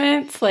dark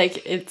moments,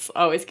 it's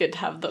always good to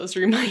have those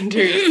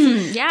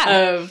reminders.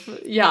 Yeah.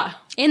 Yeah.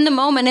 In the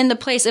moment, in the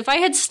place. If I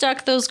had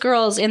stuck those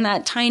girls in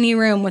that tiny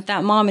room with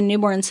that mom and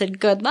newborn and said,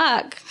 good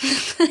luck,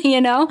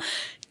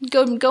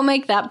 go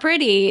make that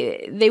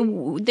pretty, they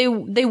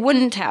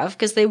wouldn't have,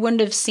 because they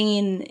wouldn't have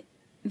seen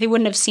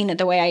it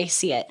the way I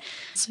see it.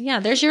 So yeah,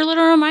 there's your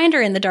little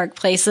reminder in the dark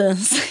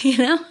places,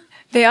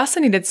 They also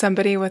needed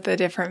somebody with a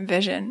different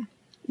vision.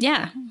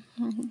 Yeah.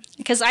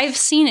 Because I've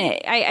seen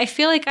it. I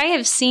feel like I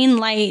have seen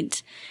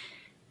light,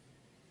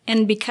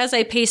 and because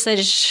I pay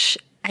such,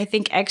 I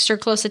think, extra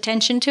close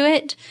attention to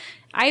it,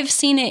 I've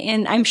seen it,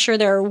 and I'm sure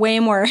there are way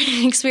more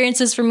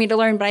experiences for me to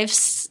learn, but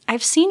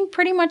I've seen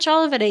pretty much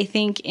all of it, I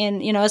think,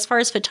 in, as far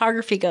as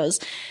photography goes.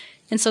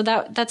 And so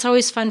that's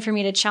always fun for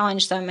me to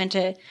challenge them, and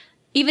to,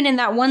 even in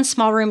that one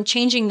small room,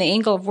 changing the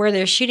angle of where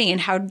they're shooting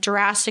and how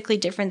drastically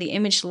different the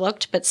image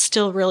looked, but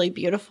still really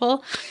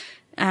beautiful.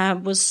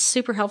 was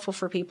super helpful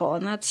for people.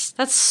 And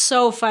that's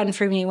so fun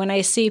for me when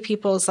I see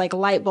people's like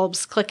light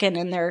bulbs clicking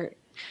and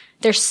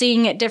they're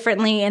seeing it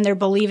differently and they're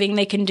believing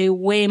they can do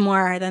way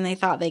more than they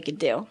thought they could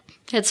do.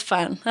 It's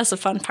fun. That's the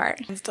fun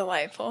part. It's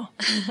delightful.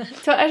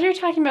 So as you're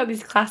talking about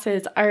these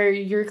classes, are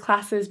your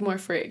classes more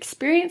for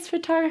experienced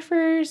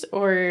photographers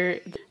or...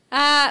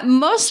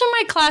 Most of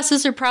my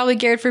classes are probably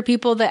geared for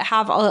people that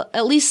have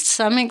at least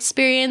some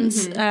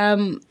experience,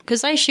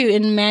 because I shoot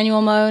in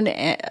manual mode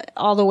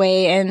all the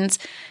way. And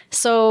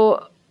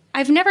so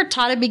I've never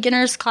taught a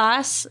beginner's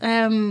class.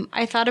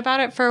 I thought about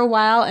it for a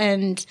while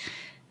and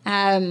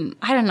I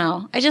don't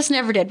know. I just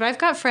never did. But I've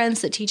got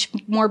friends that teach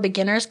more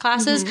beginners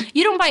classes.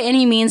 You don't by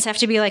any means have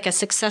to be like a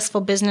successful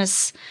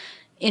business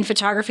in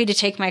photography to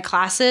take my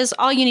classes.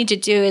 All you need to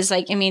do is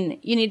you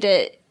need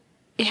to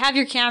have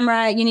your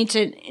camera. You need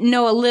to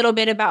know a little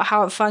bit about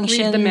how it functions.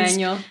 Read the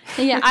manual.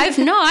 Yeah, I've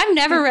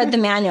never read the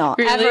manual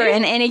ever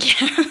in any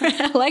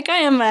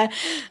camera.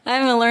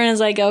 I'm a learn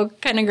as I go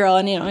kind of girl,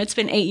 and it's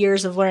been 8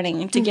 years of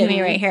learning to get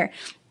me right here.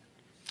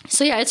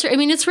 So yeah,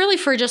 it's really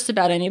for just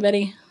about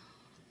anybody.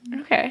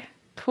 Okay,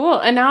 cool.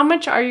 And how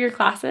much are your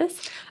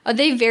classes?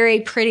 They vary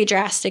pretty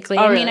drastically.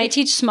 Oh, really? I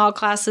teach small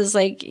classes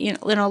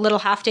little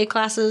half-day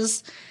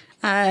classes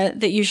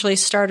that usually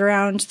start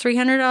around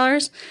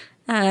 $300,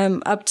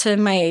 up to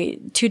my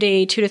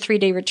 2 to 3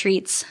 day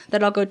retreats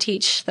that I'll go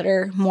teach that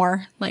are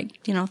more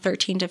 $1,300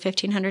 to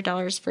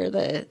 $1,500 for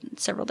the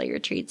several day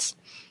retreats.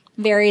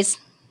 Varies.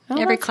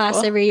 Every class,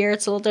 cool. Every year,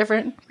 it's a little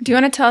different. Do you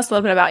want to tell us a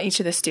little bit about each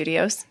of the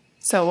studios?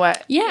 So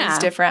what is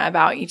different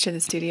about each of the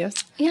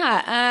studios?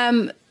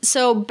 Yeah.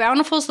 So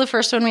Bountiful's the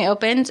first one we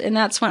opened, and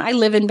that's when I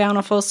live in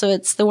Bountiful, so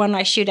it's the one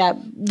I shoot at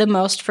the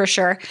most for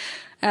sure.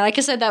 Like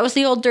I said, that was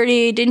the old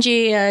dirty,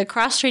 dingy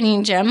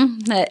cross-training gym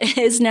that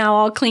is now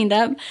all cleaned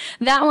up.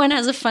 That one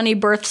has a funny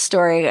birth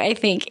story, I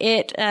think.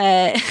 It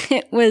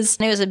was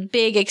a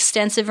big,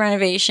 extensive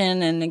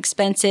renovation and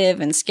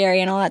expensive and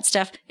scary and all that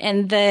stuff.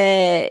 And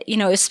it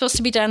was supposed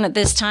to be done at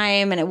this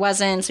time and it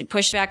wasn't. So we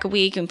pushed back a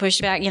week and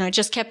pushed back, it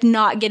just kept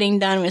not getting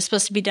done. It was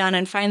supposed to be done.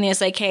 And finally it's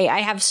like, hey,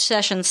 I have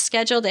sessions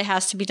scheduled. It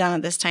has to be done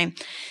at this time.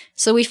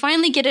 So we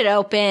finally get it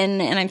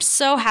open, and I'm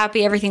so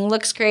happy. Everything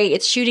looks great.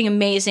 It's shooting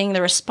amazing.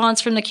 The response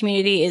from the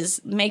community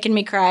is making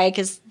me cry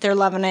because they're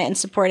loving it and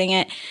supporting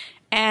it.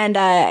 And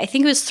I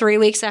think it was 3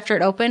 weeks after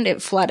it opened,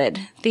 it flooded.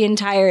 The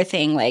entire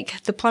thing.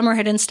 Like, the plumber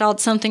had installed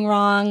something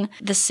wrong.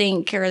 The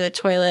sink or the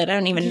toilet, I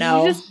don't even know.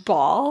 Did you just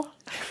bawl?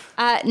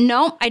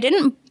 No, I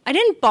didn't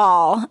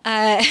bawl.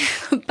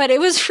 But it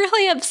was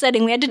really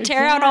upsetting. We had to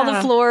tear out all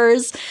the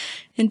floors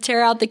and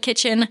tear out the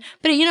kitchen.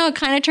 But, it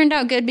kind of turned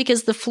out good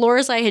because the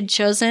floors I had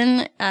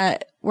chosen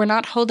were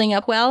not holding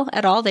up well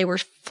at all. They were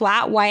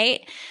flat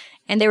white,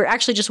 and they were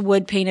actually just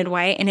wood painted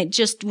white, and it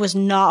just was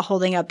not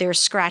holding up. They were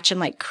scratching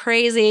like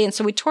crazy. And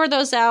so we tore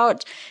those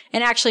out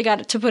and actually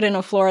got to put in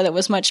a floor that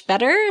was much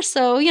better.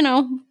 So,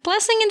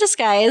 blessing in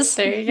disguise.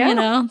 There you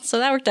go. So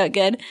that worked out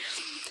good.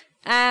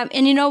 And,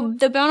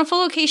 the Bountiful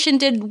location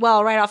did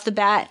well right off the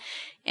bat.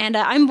 And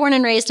I'm born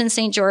and raised in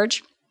St.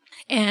 George.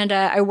 And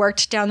I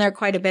worked down there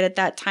quite a bit at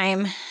that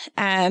time.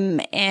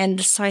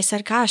 And so I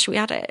said, gosh,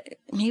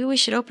 maybe we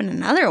should open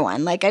another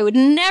one. Like, I would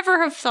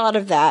never have thought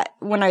of that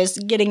when I was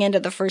getting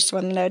into the first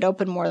one, that I'd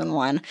open more than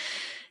one.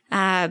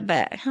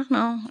 But I don't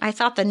know. I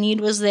thought the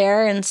need was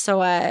there. And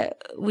so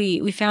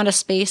we found a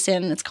space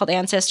it's called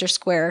Ancestor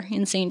Square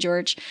in St.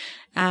 George.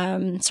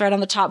 It's right on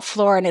the top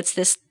floor, and it's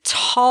this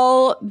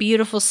tall,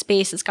 beautiful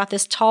space. It's got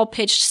this tall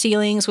pitched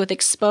ceilings with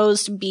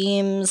exposed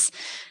beams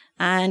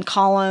and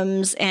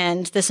columns,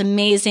 and this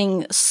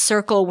amazing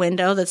circle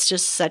window that's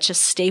just such a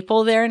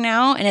staple there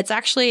now. And it's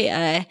actually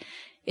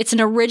it's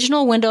an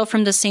original window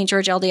from the St.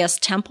 George LDS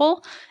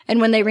temple. And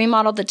when they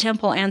remodeled the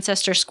temple,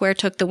 Ancestor Square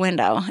took the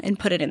window and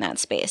put it in that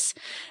space.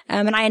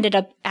 And I ended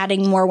up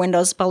adding more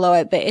windows below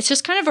it. But it's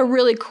just kind of a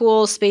really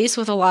cool space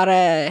with a lot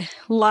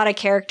of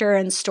character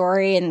and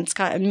story. And it's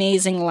got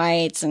amazing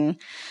lights and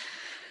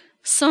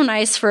so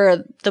nice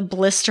for the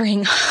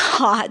blistering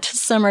hot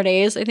summer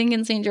days, I think,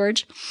 in St.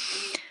 George.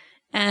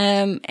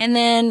 And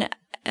then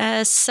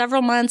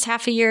several months,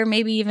 half a year,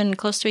 maybe even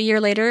close to a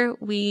year later,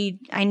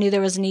 I knew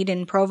there was a need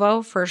in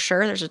Provo for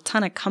sure. There's a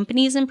ton of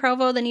companies in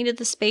Provo that needed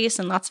the space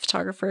and lots of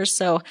photographers.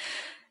 So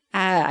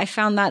I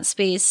found that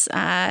space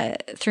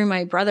through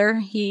my brother.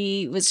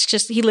 He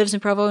lives in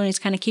Provo, and he's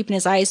kind of keeping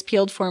his eyes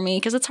peeled for me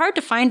because it's hard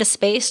to find a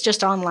space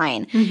just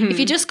online. If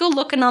you just go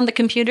looking on the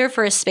computer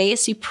for a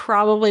space, you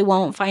probably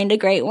won't find a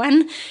great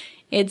one.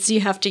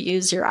 You have to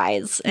use your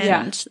eyes.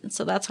 And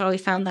so that's how we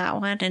found that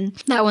one. And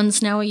that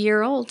one's now a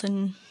year old.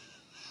 And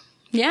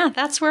yeah,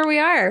 that's where we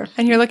are.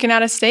 And you're looking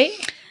out of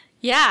state?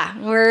 Yeah,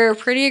 we're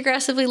pretty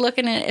aggressively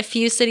looking at a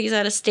few cities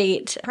out of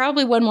state.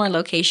 Probably one more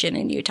location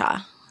in Utah.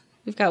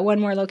 We've got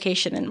one more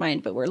location in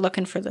mind, but we're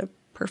looking for the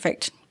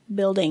perfect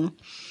building.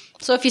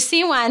 So if you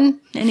see anyone,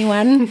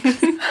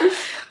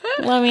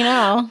 let me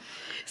know.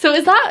 So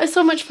is that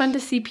so much fun to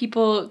see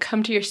people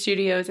come to your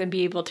studios and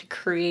be able to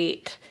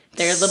create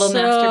their little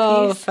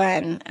masterpiece? So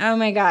fun. Oh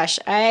my gosh.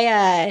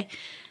 I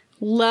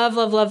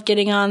love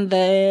getting on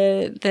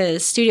the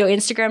studio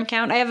Instagram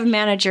account. I have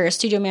a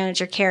studio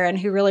manager, Karen,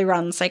 who really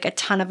runs like a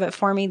ton of it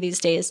for me these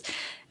days.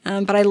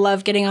 But I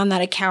love getting on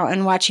that account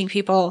and watching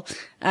people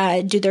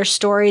do their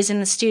stories in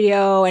the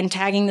studio and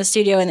tagging the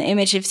studio and the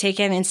image they've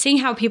taken and seeing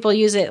how people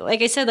use it.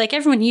 Like I said, like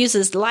everyone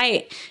uses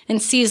light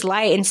and sees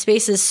light and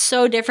spaces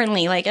so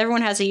differently. Like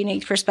everyone has a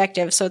unique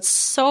perspective. So it's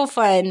so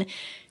fun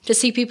to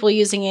see people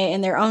using it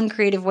in their own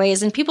creative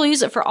ways. And people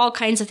use it for all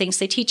kinds of things.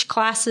 They teach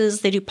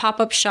classes, they do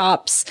pop-up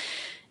shops,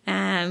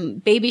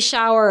 baby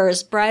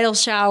showers, bridal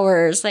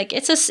showers. Like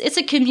it's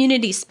a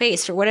community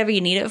space for whatever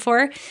you need it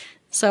for.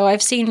 So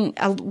I've seen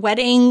a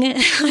wedding,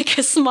 like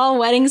a small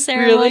wedding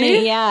ceremony.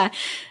 Really? Yeah.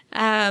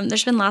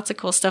 There's been lots of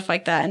cool stuff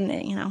like that.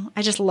 And, you know,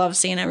 I just love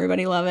seeing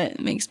everybody love it. It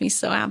makes me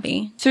so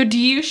happy. So do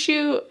you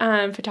shoot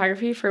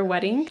photography for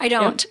weddings? I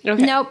don't. Yep.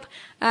 Okay. Nope.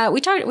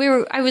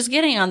 I was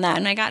getting on that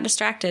and I got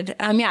distracted.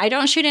 I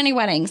don't shoot any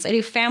weddings. I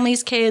do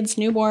families, kids,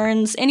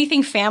 newborns,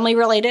 anything family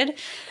related,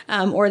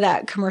 or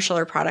that commercial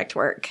or product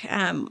work.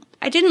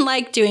 I didn't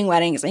like doing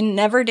weddings. I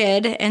never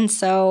did. And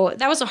so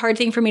that was a hard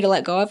thing for me to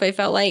let go of. I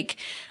felt like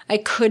I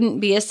couldn't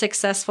be a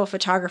successful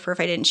photographer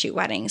if I didn't shoot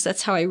weddings.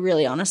 That's how I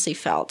really honestly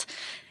felt.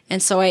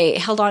 And so I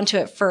held on to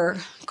it for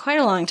quite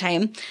a long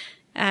time.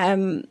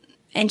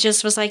 And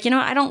just was like,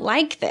 I don't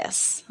like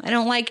this. I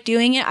don't like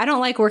doing it. I don't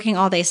like working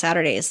all day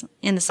Saturdays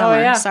in the summer. Oh,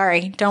 yeah.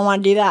 Sorry. Don't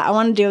want to do that. I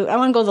want to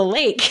go to the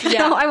lake.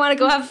 Yeah. I want to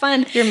go have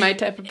fun. You're my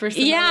type of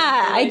person.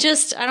 Yeah. I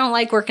don't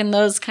like working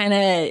those kind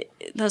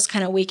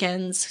of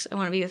weekends. I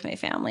want to be with my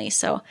family.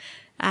 So,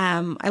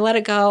 I let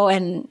it go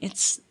and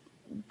it's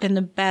been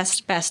the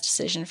best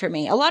decision for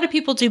me. A lot of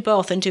people do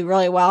both and do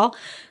really well.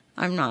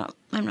 I'm not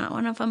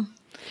one of them.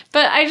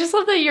 But I just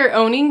love that you're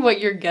owning what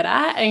you're good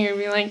at and you're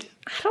being like,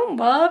 I don't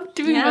love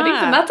doing weddings,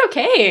 and that's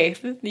okay.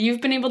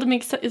 You've been able to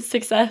make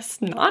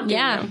success not doing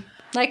them.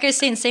 Like I was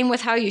saying, same with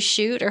how you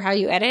shoot or how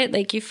you edit.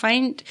 Like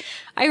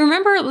I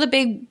remember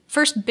the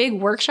first big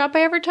workshop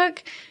I ever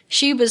took.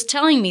 She was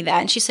telling me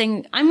that and she's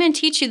saying, I'm going to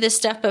teach you this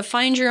stuff, but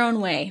find your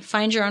own way.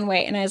 Find your own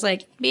way. And I was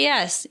like,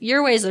 BS,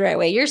 your way is the right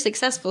way. You're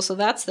successful, so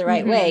that's the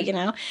right way,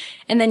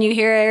 And then you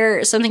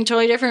hear something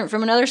totally different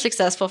from another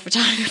successful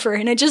photographer.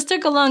 And it just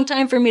took a long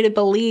time for me to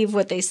believe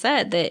what they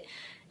said, that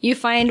you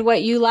find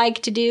what you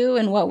like to do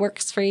and what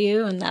works for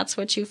you, and that's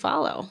what you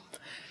follow.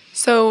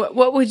 So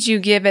what would you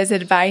give as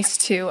advice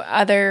to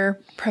other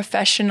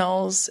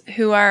professionals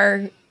who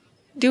are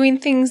doing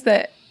things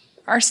that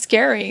are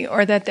scary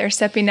or that they're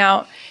stepping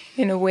out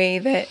in a way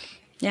that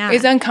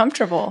is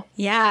uncomfortable?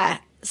 Yeah,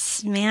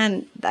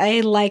 man,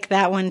 I like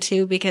that one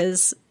too,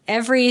 because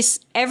every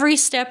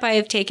step I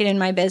have taken in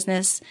my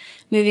business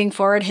moving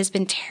forward has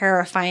been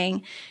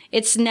terrifying.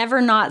 It's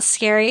never not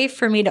scary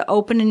for me to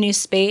open a new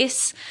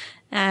space.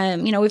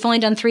 We've only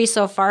done 3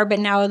 so far, but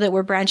now that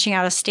we're branching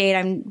out of state,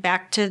 I'm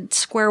back to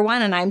square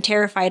one and I'm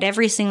terrified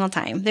every single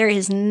time. There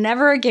is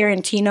never a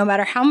guarantee, no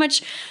matter how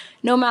much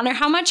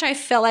I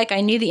felt like I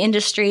knew the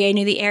industry, I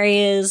knew the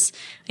areas,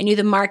 I knew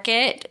the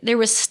market, there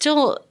was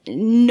still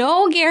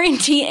no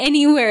guarantee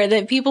anywhere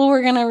that people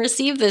were going to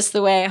receive this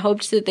the way I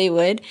hoped that they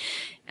would.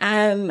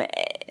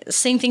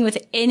 Same thing with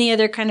any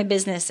other kind of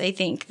business, I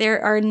think.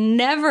 There are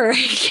never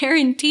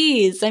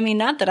guarantees. I mean,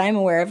 not that I'm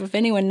aware of. If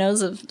anyone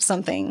knows of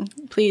something,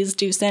 please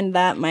do send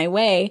that my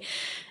way.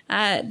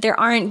 There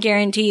aren't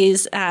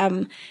guarantees.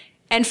 And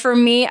for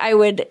me,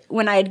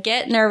 when I'd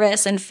get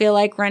nervous and feel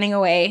like running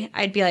away,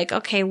 I'd be like,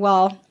 okay,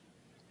 well,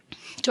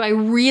 do I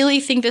really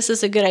think this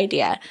is a good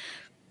idea?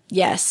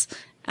 Yes.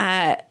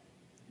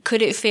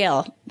 Could it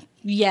fail?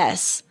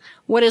 Yes.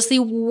 What is the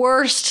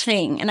worst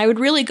thing? And I would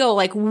really go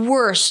like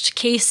worst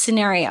case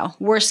scenario,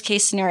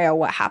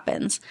 what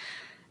happens?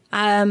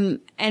 And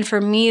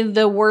for me,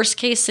 the worst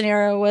case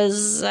scenario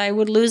was I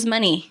would lose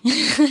money.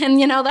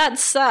 And that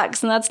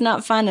sucks and that's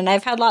not fun. And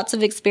I've had lots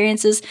of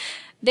experiences.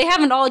 They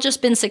haven't all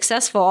just been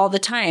successful all the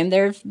time.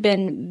 There've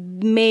been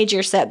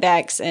major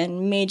setbacks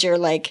and major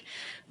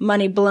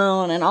money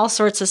blown and all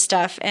sorts of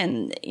stuff.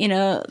 And,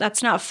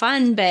 that's not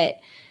fun,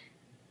 but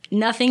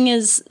nothing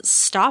has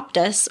stopped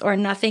us or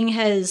nothing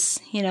has,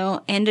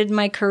 ended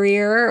my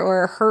career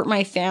or hurt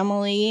my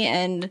family.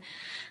 And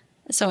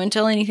so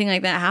until anything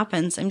like that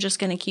happens, I'm just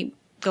going to keep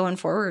going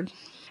forward.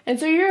 And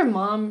so you're a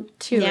mom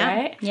too,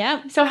 right?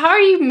 Yeah. So how are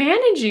you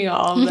managing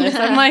all of this?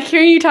 I'm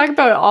hearing you talk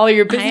about all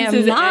your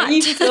businesses and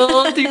you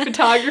still do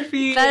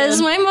photography. That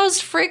is my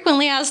most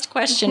frequently asked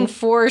question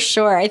for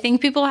sure. I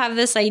think people have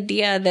this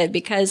idea that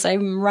because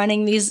I'm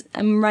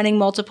running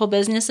multiple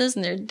businesses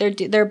and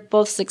they're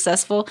both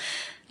successful.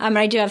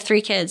 I do have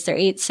 3 kids. They're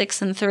 8,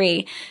 6, and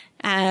 3.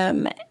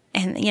 And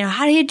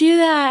how do you do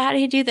that? How do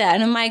you do that?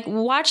 And I'm like,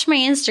 watch my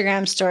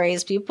Instagram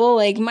stories, people.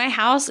 My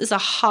house is a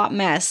hot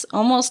mess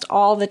almost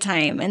all the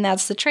time. And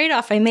that's the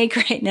trade-off I make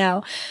right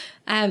now.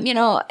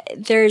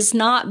 There's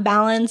not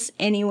balance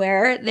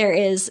anywhere. There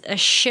is a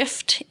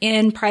shift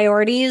in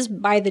priorities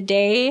by the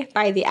day,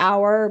 by the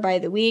hour, by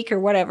the week, or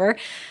whatever.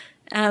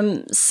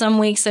 Some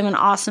weeks I'm an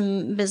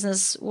awesome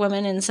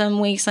businesswoman, and some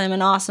weeks I'm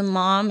an awesome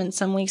mom, and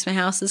some weeks my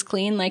house is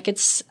clean. Like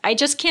I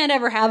just can't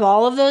ever have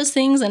all of those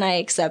things, and I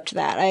accept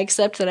that. I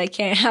accept that I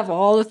can't have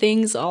all the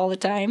things all the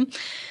time.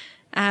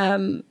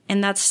 And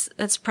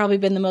that's probably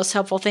been the most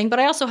helpful thing. But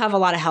I also have a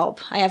lot of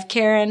help. I have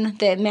Karen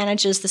that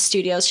manages the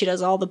studios. She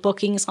does all the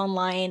bookings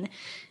online.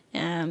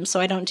 So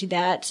I don't do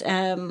that.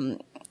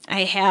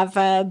 I have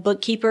a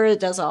bookkeeper that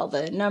does all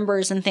the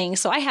numbers and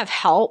things. So I have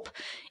help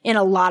in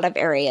a lot of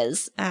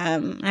areas. I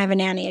have a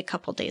nanny a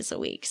couple days a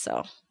week.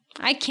 So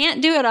I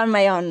can't do it on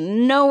my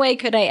own. No way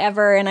could I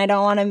ever. And I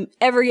don't want to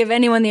ever give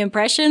anyone the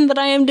impression that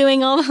I am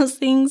doing all those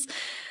things.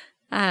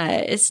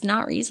 It's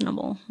not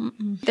reasonable.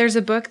 There's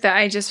a book that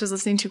I just was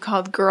listening to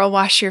called Girl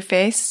Wash Your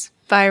Face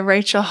by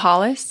Rachel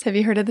Hollis. Have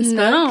you heard of this book?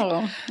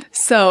 No.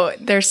 So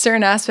there's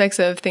certain aspects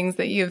of things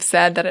that you've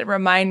said that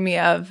remind me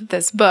of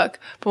this book.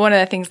 But one of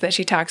the things that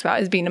she talks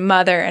about is being a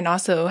mother and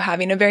also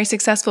having a very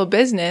successful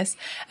business,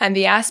 and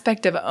the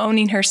aspect of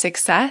owning her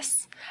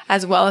success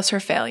as well as her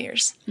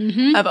failures,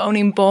 of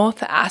owning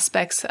both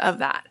aspects of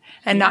that.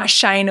 And not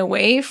shying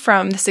away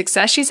from the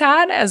success she's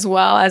had as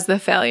well as the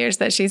failures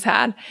that she's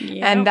had.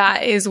 Yep. And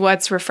that is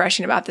what's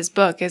refreshing about this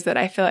book, is that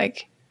I feel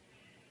like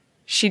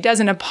she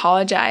doesn't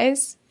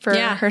apologize for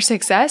her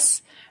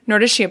success, nor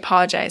does she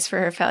apologize for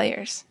her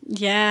failures.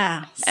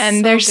 Yeah.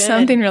 And there's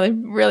something really,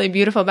 really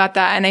beautiful about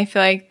that. And I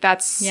feel like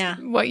that's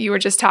what you were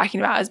just talking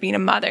about as being a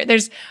mother.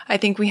 I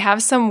think we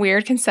have some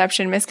weird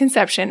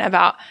misconception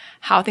about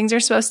how things are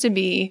supposed to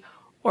be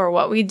or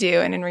what we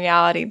do. And in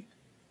reality,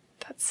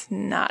 that's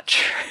not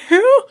true.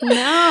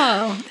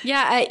 No.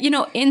 Yeah.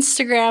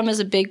 Instagram is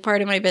a big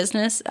part of my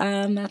business.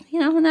 And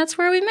that's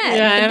where we met.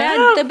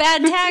 Yeah, the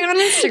bad tag on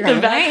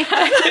Instagram,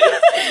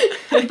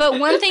 right? But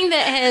one thing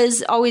that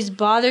has always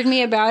bothered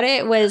me about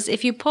it was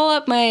if you pull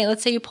up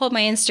let's say you pull up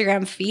my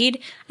Instagram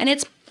feed, and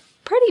it's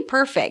pretty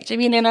perfect. I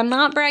mean, in a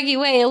not braggy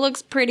way, it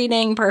looks pretty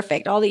dang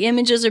perfect. All the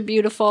images are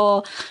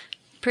beautiful,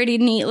 pretty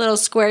neat little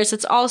squares.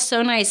 It's all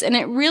so nice. And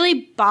it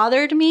really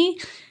bothered me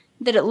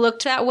that it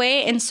looked that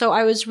way. And so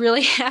I was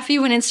really happy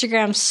when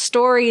Instagram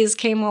stories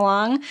came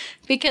along,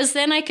 because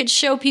then I could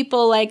show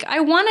people, like,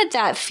 I wanted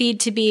that feed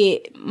to be,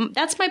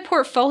 that's my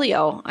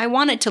portfolio. I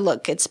want it to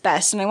look its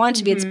best, and I want it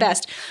to be its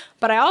best.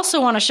 But I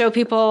also want to show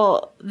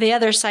people the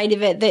other side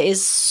of it that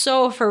is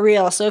so for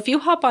real. So if you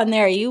hop on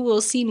there, you will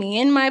see me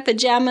in my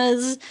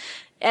pajamas,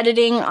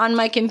 editing on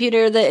my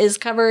computer that is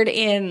covered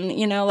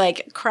in,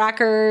 like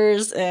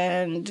crackers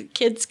and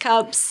kids'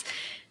 cups.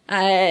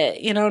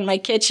 In my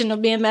kitchen will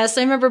be a mess.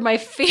 I remember one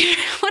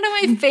of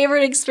my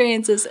favorite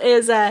experiences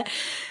is, I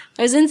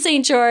was in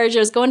St. George. I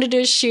was going to do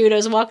a shoot. I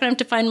was walking up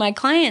to find my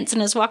clients,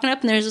 and I was walking up,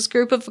 and there's this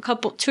group of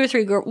 2 or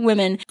 3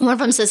 women. One of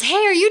them says, "Hey,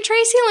 are you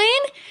Tracy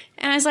Lane?"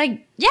 And I was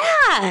like,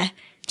 "Yeah."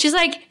 She's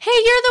like, "Hey,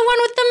 you're the one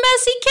with the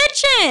messy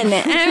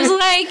kitchen." And I was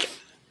like,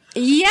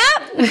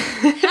 "Yep.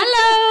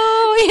 Hello."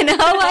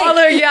 All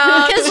are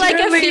young. Because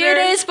a few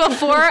days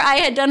before, I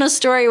had done a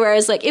story where I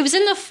was like, it was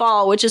in the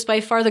fall, which is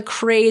by far the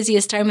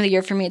craziest time of the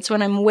year for me. It's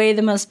when I'm way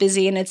the most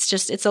busy, and it's a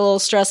little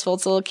stressful.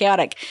 It's a little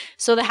chaotic.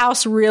 So the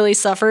house really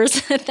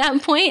suffers at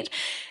that point.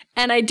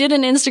 And I did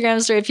an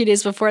Instagram story a few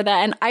days before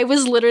that, and I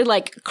was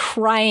literally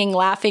crying,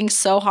 laughing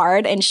so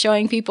hard, and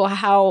showing people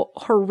how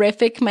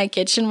horrific my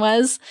kitchen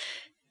was.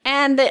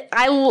 And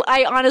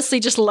I honestly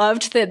just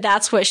loved that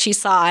that's what she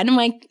saw. And I'm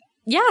like,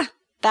 yeah,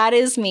 that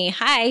is me.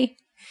 Hi.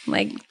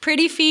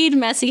 Pretty feed,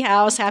 messy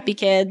house, happy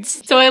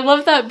kids. So I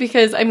love that,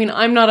 because,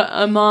 I'm not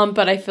a mom,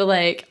 but I feel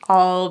like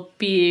I'll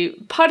be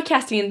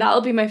podcasting, and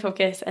that'll be my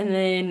focus. And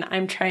then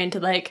I'm trying to,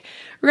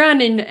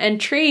 run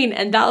and train,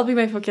 and that'll be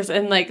my focus.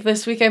 And,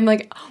 this week I'm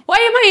like, why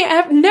am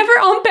I never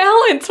on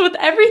balance with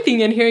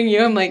everything? And hearing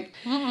you, I'm like,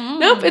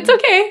 nope, it's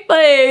okay.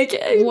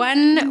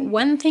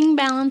 One thing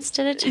balanced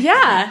at a time.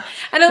 Yeah.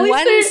 And at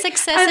least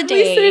success a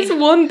day. At least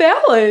there's one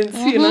balance,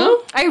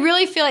 I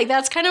really feel like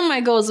that's kind of my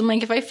goals. I'm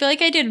like, if I feel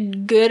like I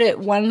did good at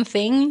one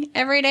thing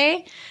every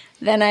day,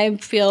 then I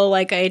feel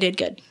like I did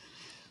good.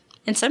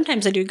 And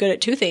sometimes I do good at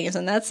 2 things,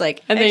 and that's and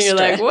extra. then you're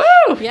like,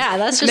 woo! Yeah,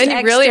 that's just then you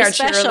extra really are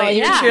special.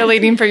 You're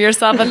cheerleading for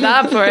yourself at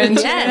that point.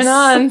 Cheering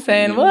on,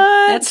 saying,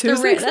 what? That's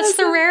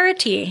the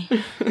rarity.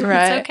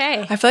 Right. It's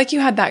okay. I feel like you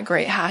had that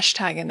great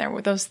hashtag in there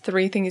with those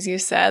 3 things you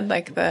said,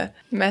 the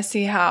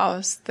messy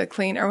house, the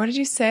clean, or what did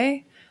you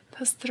say?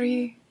 Those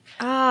 3.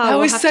 Oh, that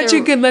was such a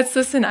good. Let's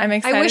listen. I'm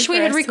excited. I wish we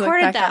had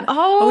recorded that.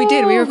 Oh, we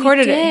did. We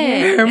recorded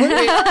it.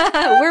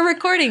 We're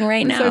recording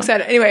right now. I'm so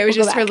excited. Anyway, it was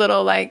just her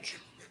little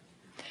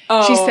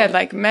She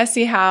said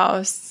messy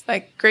house,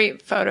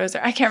 great photos.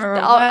 I can't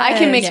remember. I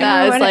can make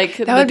that as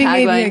that would be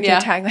maybe a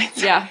good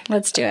tagline. Yeah,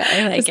 let's do it.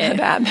 I like it.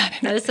 Add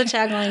that is the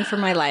tagline for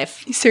my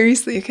life.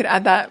 Seriously, you could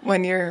add that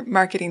when your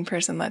marketing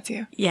person lets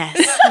you. Yes.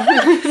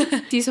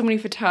 I see so many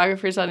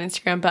photographers on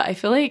Instagram, but I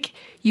feel like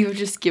you've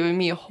just given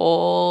me a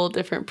whole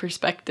different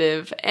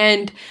perspective,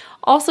 and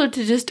also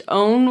to just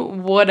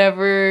own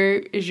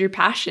whatever is your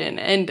passion.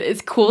 And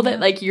it's cool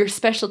that your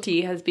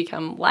specialty has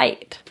become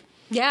light.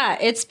 Yeah,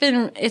 it's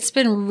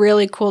been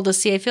really cool to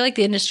see. I feel like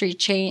the industry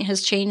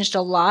has changed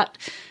a lot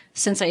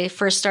since I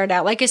first started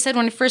out. Like I said,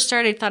 when I first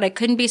started, I thought I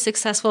couldn't be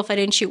successful if I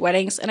didn't shoot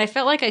weddings. And I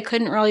felt like I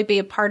couldn't really be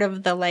a part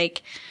of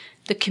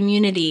the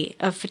community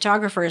of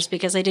photographers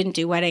because I didn't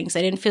do weddings.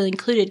 I didn't feel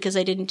included because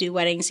I didn't do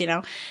weddings,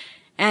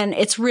 And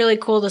it's really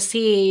cool to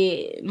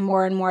see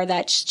more and more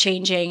that's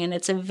changing. And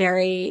it's a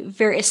very,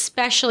 very,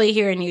 especially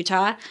here in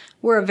Utah,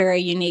 we're a very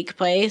unique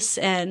place.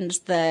 And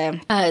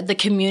the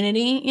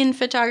community in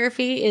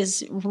photography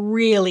is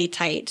really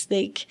tight.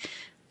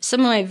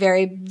 Some of my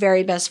very,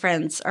 very best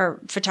friends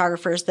are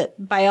photographers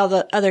that by all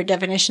the other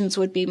definitions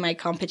would be my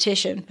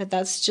competition. But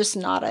that's just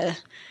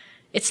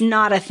it's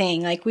not a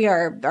thing. Like, we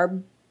are our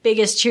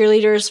biggest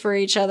cheerleaders for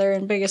each other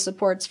and biggest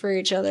supports for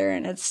each other.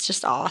 And it's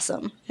just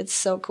awesome. It's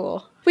so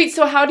cool. Wait,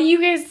 so how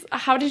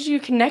did you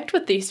connect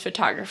with these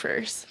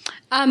photographers?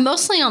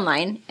 Mostly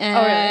online.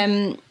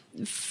 Really?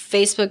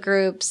 Facebook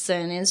groups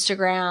and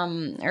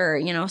Instagram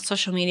or,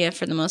 social media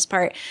for the most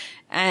part,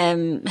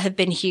 have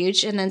been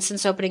huge. And then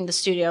since opening the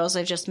studios,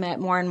 I've just met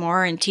more and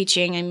more, and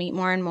teaching, I meet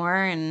more and more,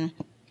 and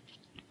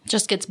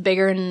just gets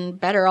bigger and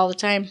better all the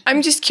time.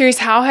 I'm just curious,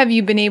 how have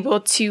you been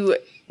able to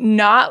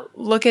not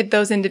look at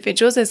those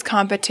individuals as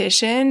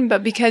competition,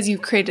 but because you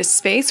create a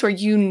space where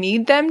you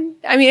need them?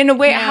 I mean, in a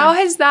way, how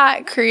has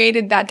that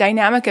created that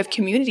dynamic of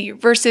community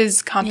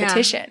versus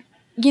competition?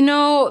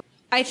 Yeah.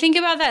 I think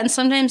about that, and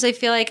sometimes I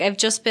feel like I've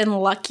just been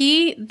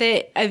lucky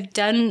that I've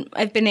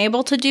been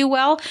able to do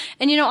well.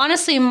 And,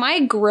 honestly, my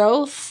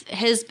growth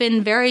has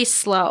been very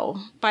slow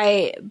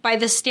by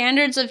the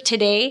standards of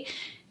today.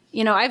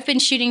 I've been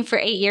shooting for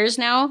 8 years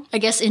now. I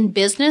guess in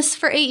business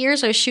for 8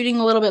 years. I was shooting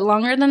a little bit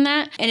longer than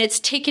that. And it's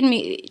taken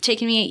me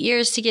 8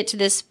 years to get to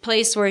this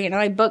place where,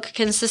 I book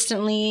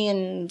consistently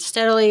and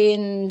steadily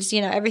and,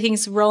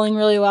 everything's rolling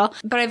really well.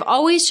 But I've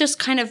always just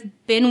kind of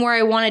been where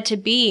I wanted to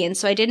be. And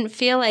so I didn't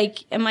feel like,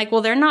 I'm like,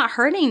 well, they're not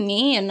hurting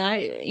me. And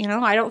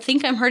I don't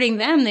think I'm hurting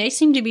them. They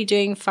seem to be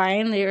doing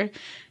fine. There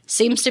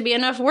seems to be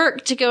enough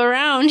work to go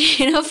around,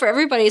 for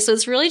everybody. So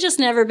it's really just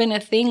never been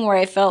a thing where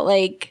I felt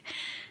like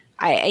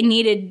I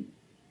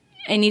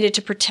needed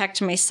to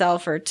protect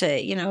myself or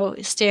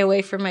to, stay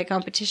away from my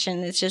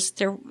competition. It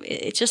just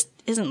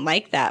isn't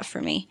like that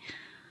for me,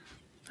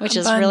 which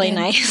is really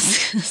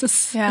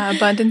nice. Yeah.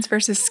 Abundance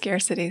versus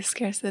scarcity.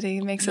 Scarcity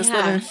makes us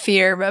live in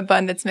fear, but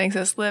abundance makes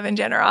us live in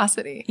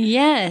generosity.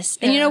 Yes.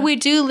 And, we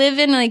do live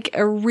in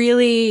a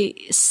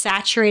really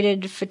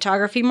saturated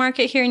photography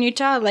market here in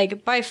Utah,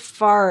 by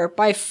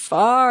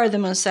far the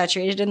most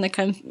saturated in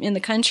the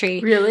country.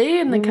 Really?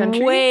 In the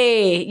country?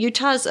 Way.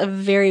 Utah's a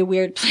very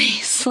weird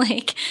place,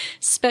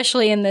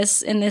 especially in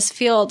this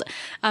field.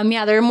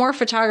 There are more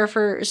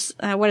photographers,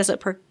 what is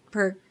it, per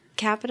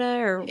capita,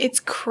 or it's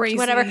crazy,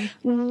 whatever,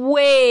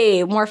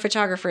 way more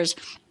photographers,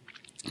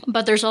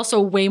 but there's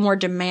also way more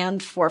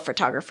demand for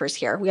photographers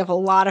here. We have a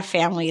lot of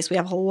families, we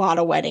have a lot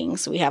of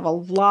weddings, we have a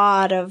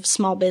lot of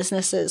small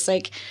businesses,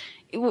 what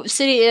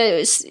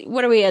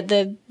are we at,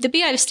 the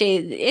Beehive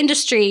State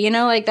industry,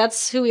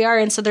 that's who we are.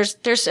 And so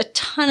there's a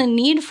ton of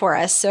need for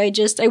us. So I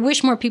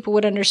wish more people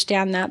would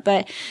understand that,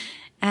 but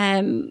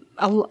a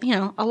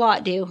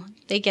lot do.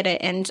 They get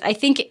it. And I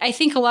think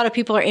a lot of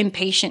people are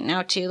impatient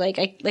now too. Like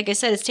I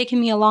said, it's taken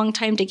me a long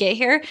time to get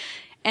here.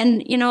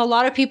 And, a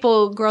lot of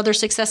people grow their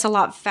success a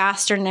lot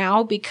faster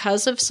now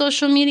because of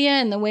social media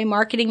and the way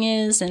marketing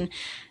is. And,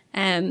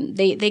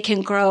 they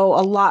can grow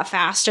a lot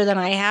faster than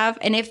I have.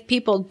 And if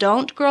people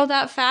don't grow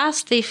that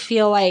fast, they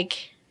feel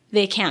like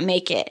they can't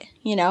make it,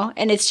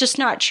 and it's just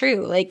not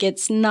true.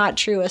 It's not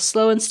true. A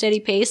slow and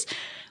steady pace.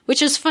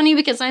 Which is funny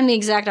because I'm the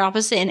exact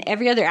opposite in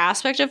every other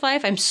aspect of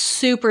life. I'm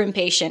super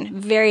impatient,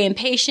 very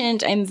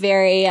impatient. I'm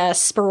very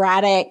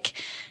sporadic.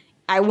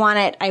 I want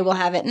it, I will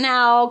have it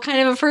now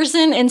kind of a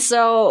person. And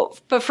so,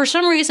 but for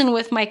some reason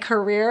with my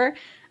career,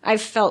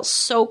 I've felt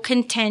so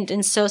content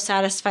and so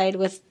satisfied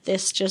with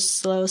this just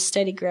slow,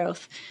 steady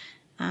growth.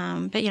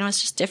 But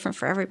it's just different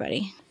for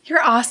everybody.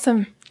 You're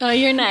awesome. Oh,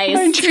 you're nice.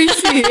 And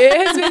Tracy,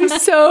 it has been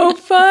so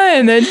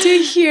fun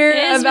to hear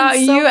about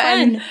you.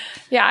 And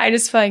yeah, I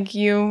just feel like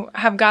you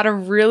have got a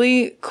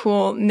really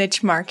cool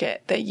niche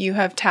market that you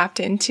have tapped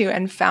into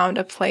and found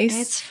a place.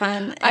 It's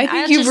fun. I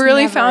think you've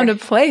really found a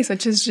place,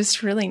 which is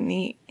just really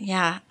neat.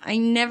 Yeah. I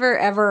never,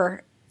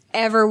 ever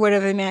would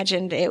have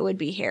imagined it would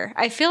be here.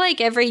 I feel like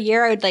every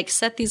year I would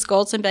set these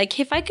goals and be like,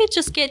 hey, if I could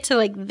just get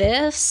to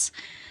this,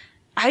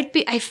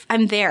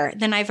 I'm there.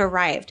 Then I've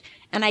arrived.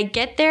 And I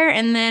get there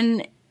and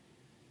then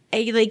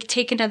I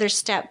take another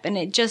step, and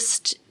it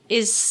just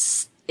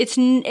is,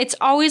 it's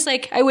always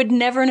I would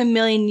never in a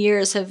million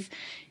years have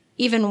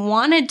even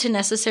wanted to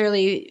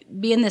necessarily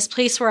be in this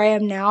place where I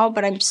am now,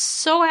 but I'm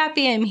so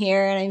happy I'm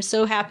here, and I'm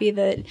so happy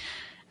that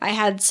I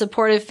had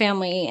supportive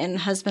family and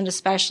husband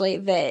especially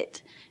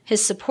that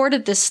has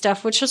supported this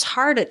stuff, which was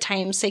hard at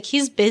times.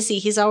 He's busy.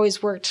 He's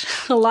always worked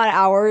a lot of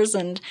hours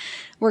and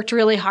worked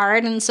really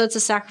hard. And so it's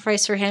a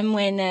sacrifice for him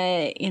when,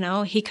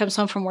 he comes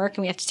home from work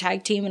and we have to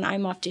tag team and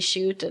I'm off to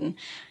shoot. And,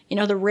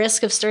 the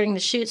risk of starting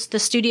the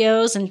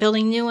studios and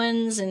building new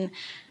ones. And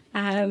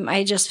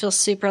I just feel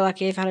super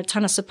lucky. I've had a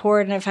ton of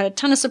support, and I've had a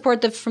ton of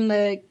support from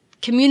the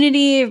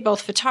community of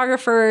both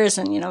photographers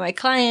and, my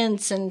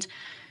clients and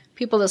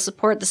people that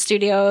support the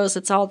studios.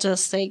 It's all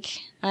just like,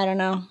 I don't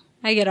know.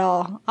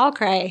 I'll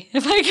cry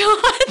if I go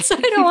on, so I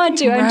don't want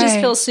to. I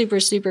just feel super,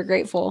 super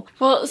grateful.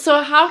 Well,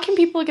 so how can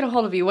people get a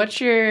hold of you? What's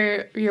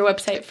your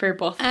website for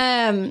both?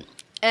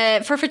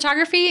 For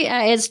photography,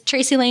 it's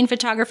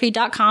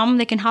tracylanephotography.com.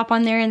 They can hop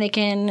on there and they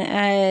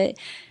can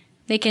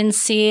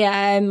see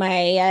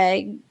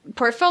my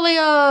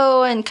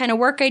portfolio and kind of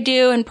work I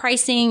do and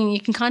pricing, and you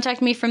can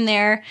contact me from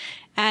there.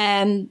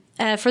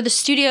 For the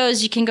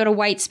studios, you can go to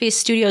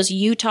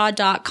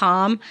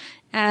whitespacestudiosutah.com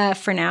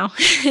for now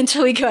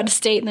until we go out of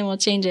state, and then we'll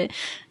change it.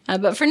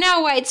 But for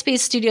now,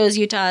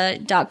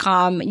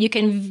 whitespacestudiosutah.com. You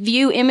can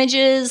view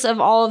images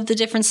of all of the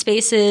different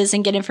spaces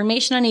and get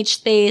information on each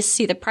space,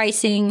 see the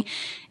pricing,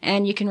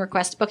 and you can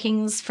request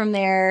bookings from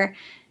there.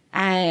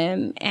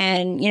 And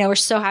we're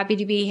so happy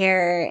to be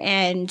here.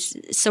 And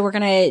so we're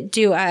going to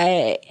do,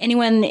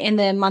 anyone in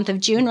the month of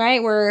June,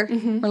 right? We're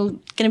going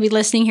to be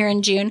listening here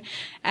in June.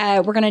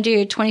 We're going to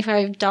do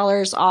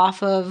 $25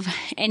 off of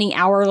any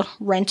hour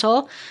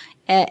rental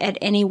at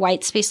any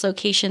White Space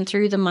location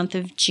through the month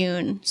of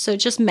June. So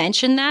just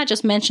mention that.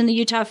 Just mention the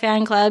Utah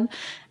Fan Club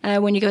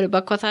when you go to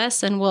book with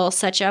us, and we'll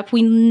set you up.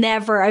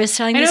 I was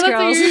telling these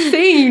girls,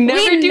 we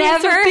never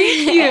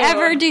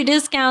ever do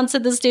discounts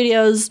at the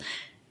studios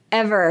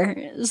ever.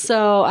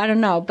 So I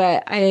don't know,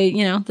 but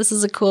this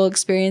is a cool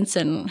experience,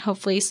 and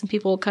hopefully some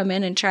people will come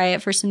in and try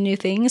it for some new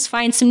things,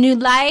 find some new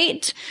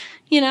light,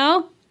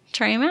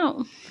 try them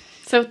out.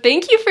 So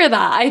thank you for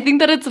that. I think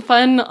that it's a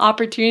fun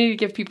opportunity to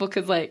give people,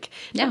 because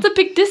that's a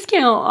big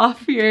discount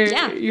off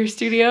your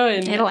studio,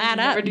 and it'll add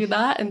up. Never do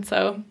that, and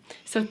so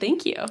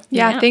thank you.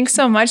 Yeah, thanks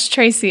so much,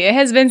 Tracy. It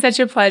has been such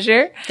a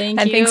pleasure. Thank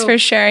you. And thanks for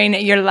sharing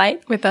your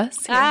light with us.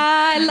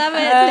 I love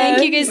it.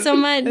 Thank you guys so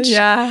much.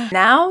 Yeah.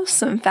 Now,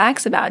 some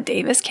facts about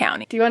Davis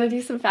County. Do you want to do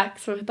some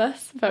facts with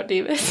us about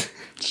Davis?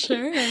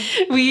 Sure.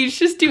 We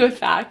just do a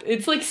fact.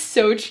 It's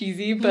so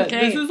cheesy, but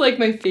this is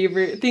my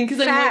favorite thing.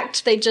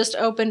 Fact, they just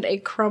opened a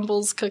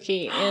Crumbles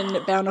cookie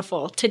in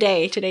Bountiful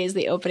today. Today is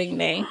the opening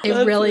day. They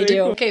really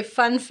do. Cool. Okay,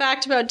 fun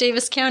fact about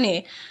Davis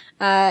County.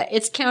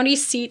 Its county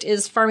seat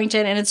is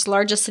Farmington, and its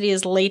largest city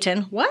is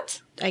Layton.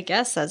 What? I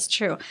guess that's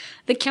true.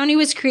 The county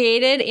was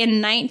created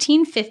in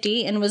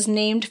 1950 and was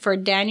named for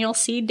Daniel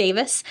C.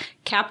 Davis,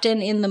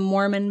 captain in the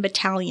Mormon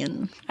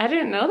Battalion. I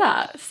didn't know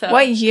that. So.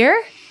 What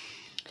year?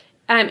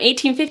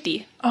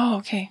 1850. Oh,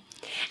 okay.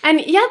 And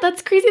yeah,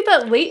 that's crazy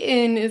that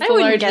Layton is the largest. I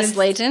wouldn't guess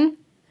Layton.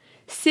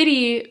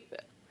 City.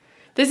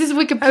 This is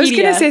Wikipedia. I was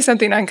going to say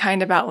something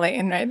unkind about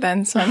Layton right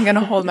then, so I'm going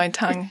to hold my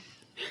tongue.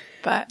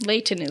 But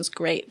Layton is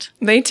great.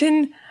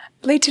 Layton,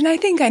 I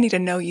think I need to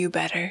know you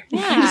better.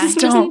 Yeah, I just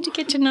need to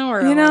get to know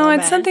her.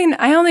 It's something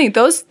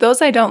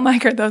those I don't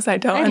like or those I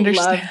don't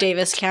understand. I love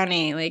Davis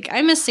County.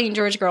 I'm a St.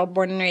 George girl,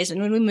 born and raised.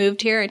 And when we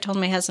moved here, I told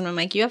my husband, I'm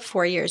like, you have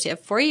 4 years. You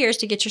have 4 years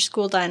to get your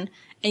school done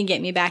and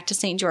get me back to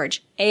St.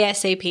 George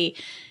ASAP.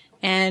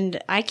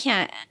 And I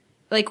can't.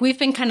 We've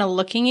been kind of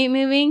looking at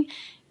moving,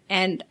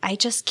 and I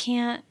just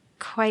can't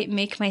quite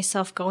make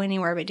myself go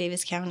anywhere but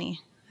Davis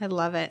County. I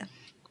love it. I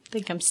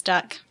think I'm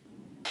stuck.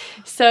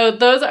 So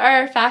those are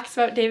our facts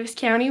about Davis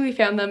County. We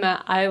found them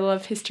at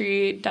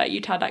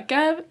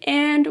ilovehistory.utah.gov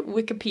and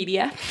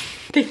Wikipedia.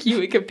 Thank you,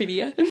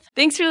 Wikipedia.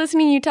 Thanks for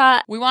listening,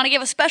 Utah. We want to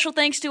give a special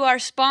thanks to our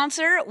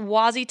sponsor,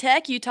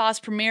 WazzyTech, Utah's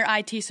premier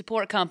IT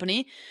support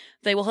company.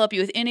 They will help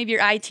you with any of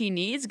your IT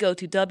needs. Go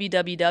to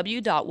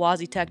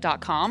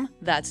www.wazzytech.com.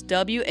 That's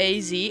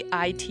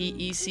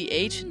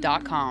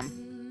WAZITECH.com.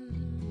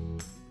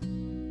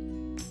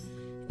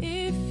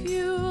 If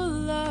you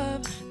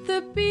love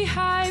the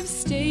Beehive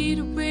State,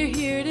 we're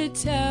here to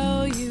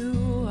tell you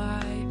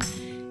why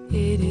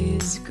it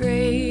is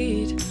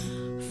great.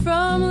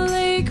 From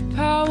Lake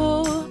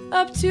Powell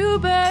up to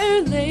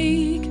Bear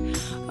Lake,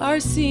 our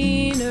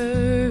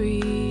scenery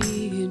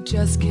you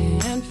just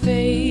can't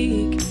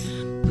fake.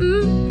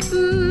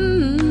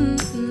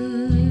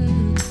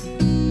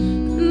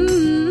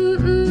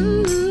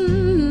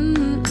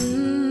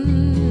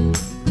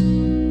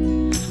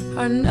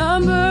 Our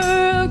number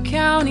of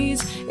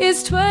counties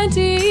is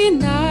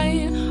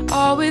 29,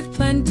 all with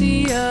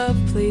plenty of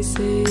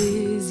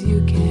places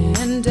you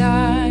can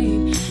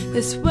dine.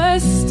 This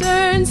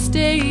western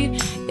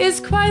state is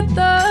quite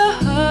the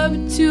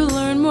hub. To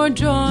learn more,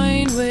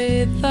 join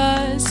with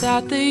us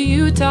at the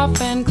Utah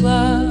Fan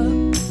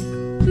Club.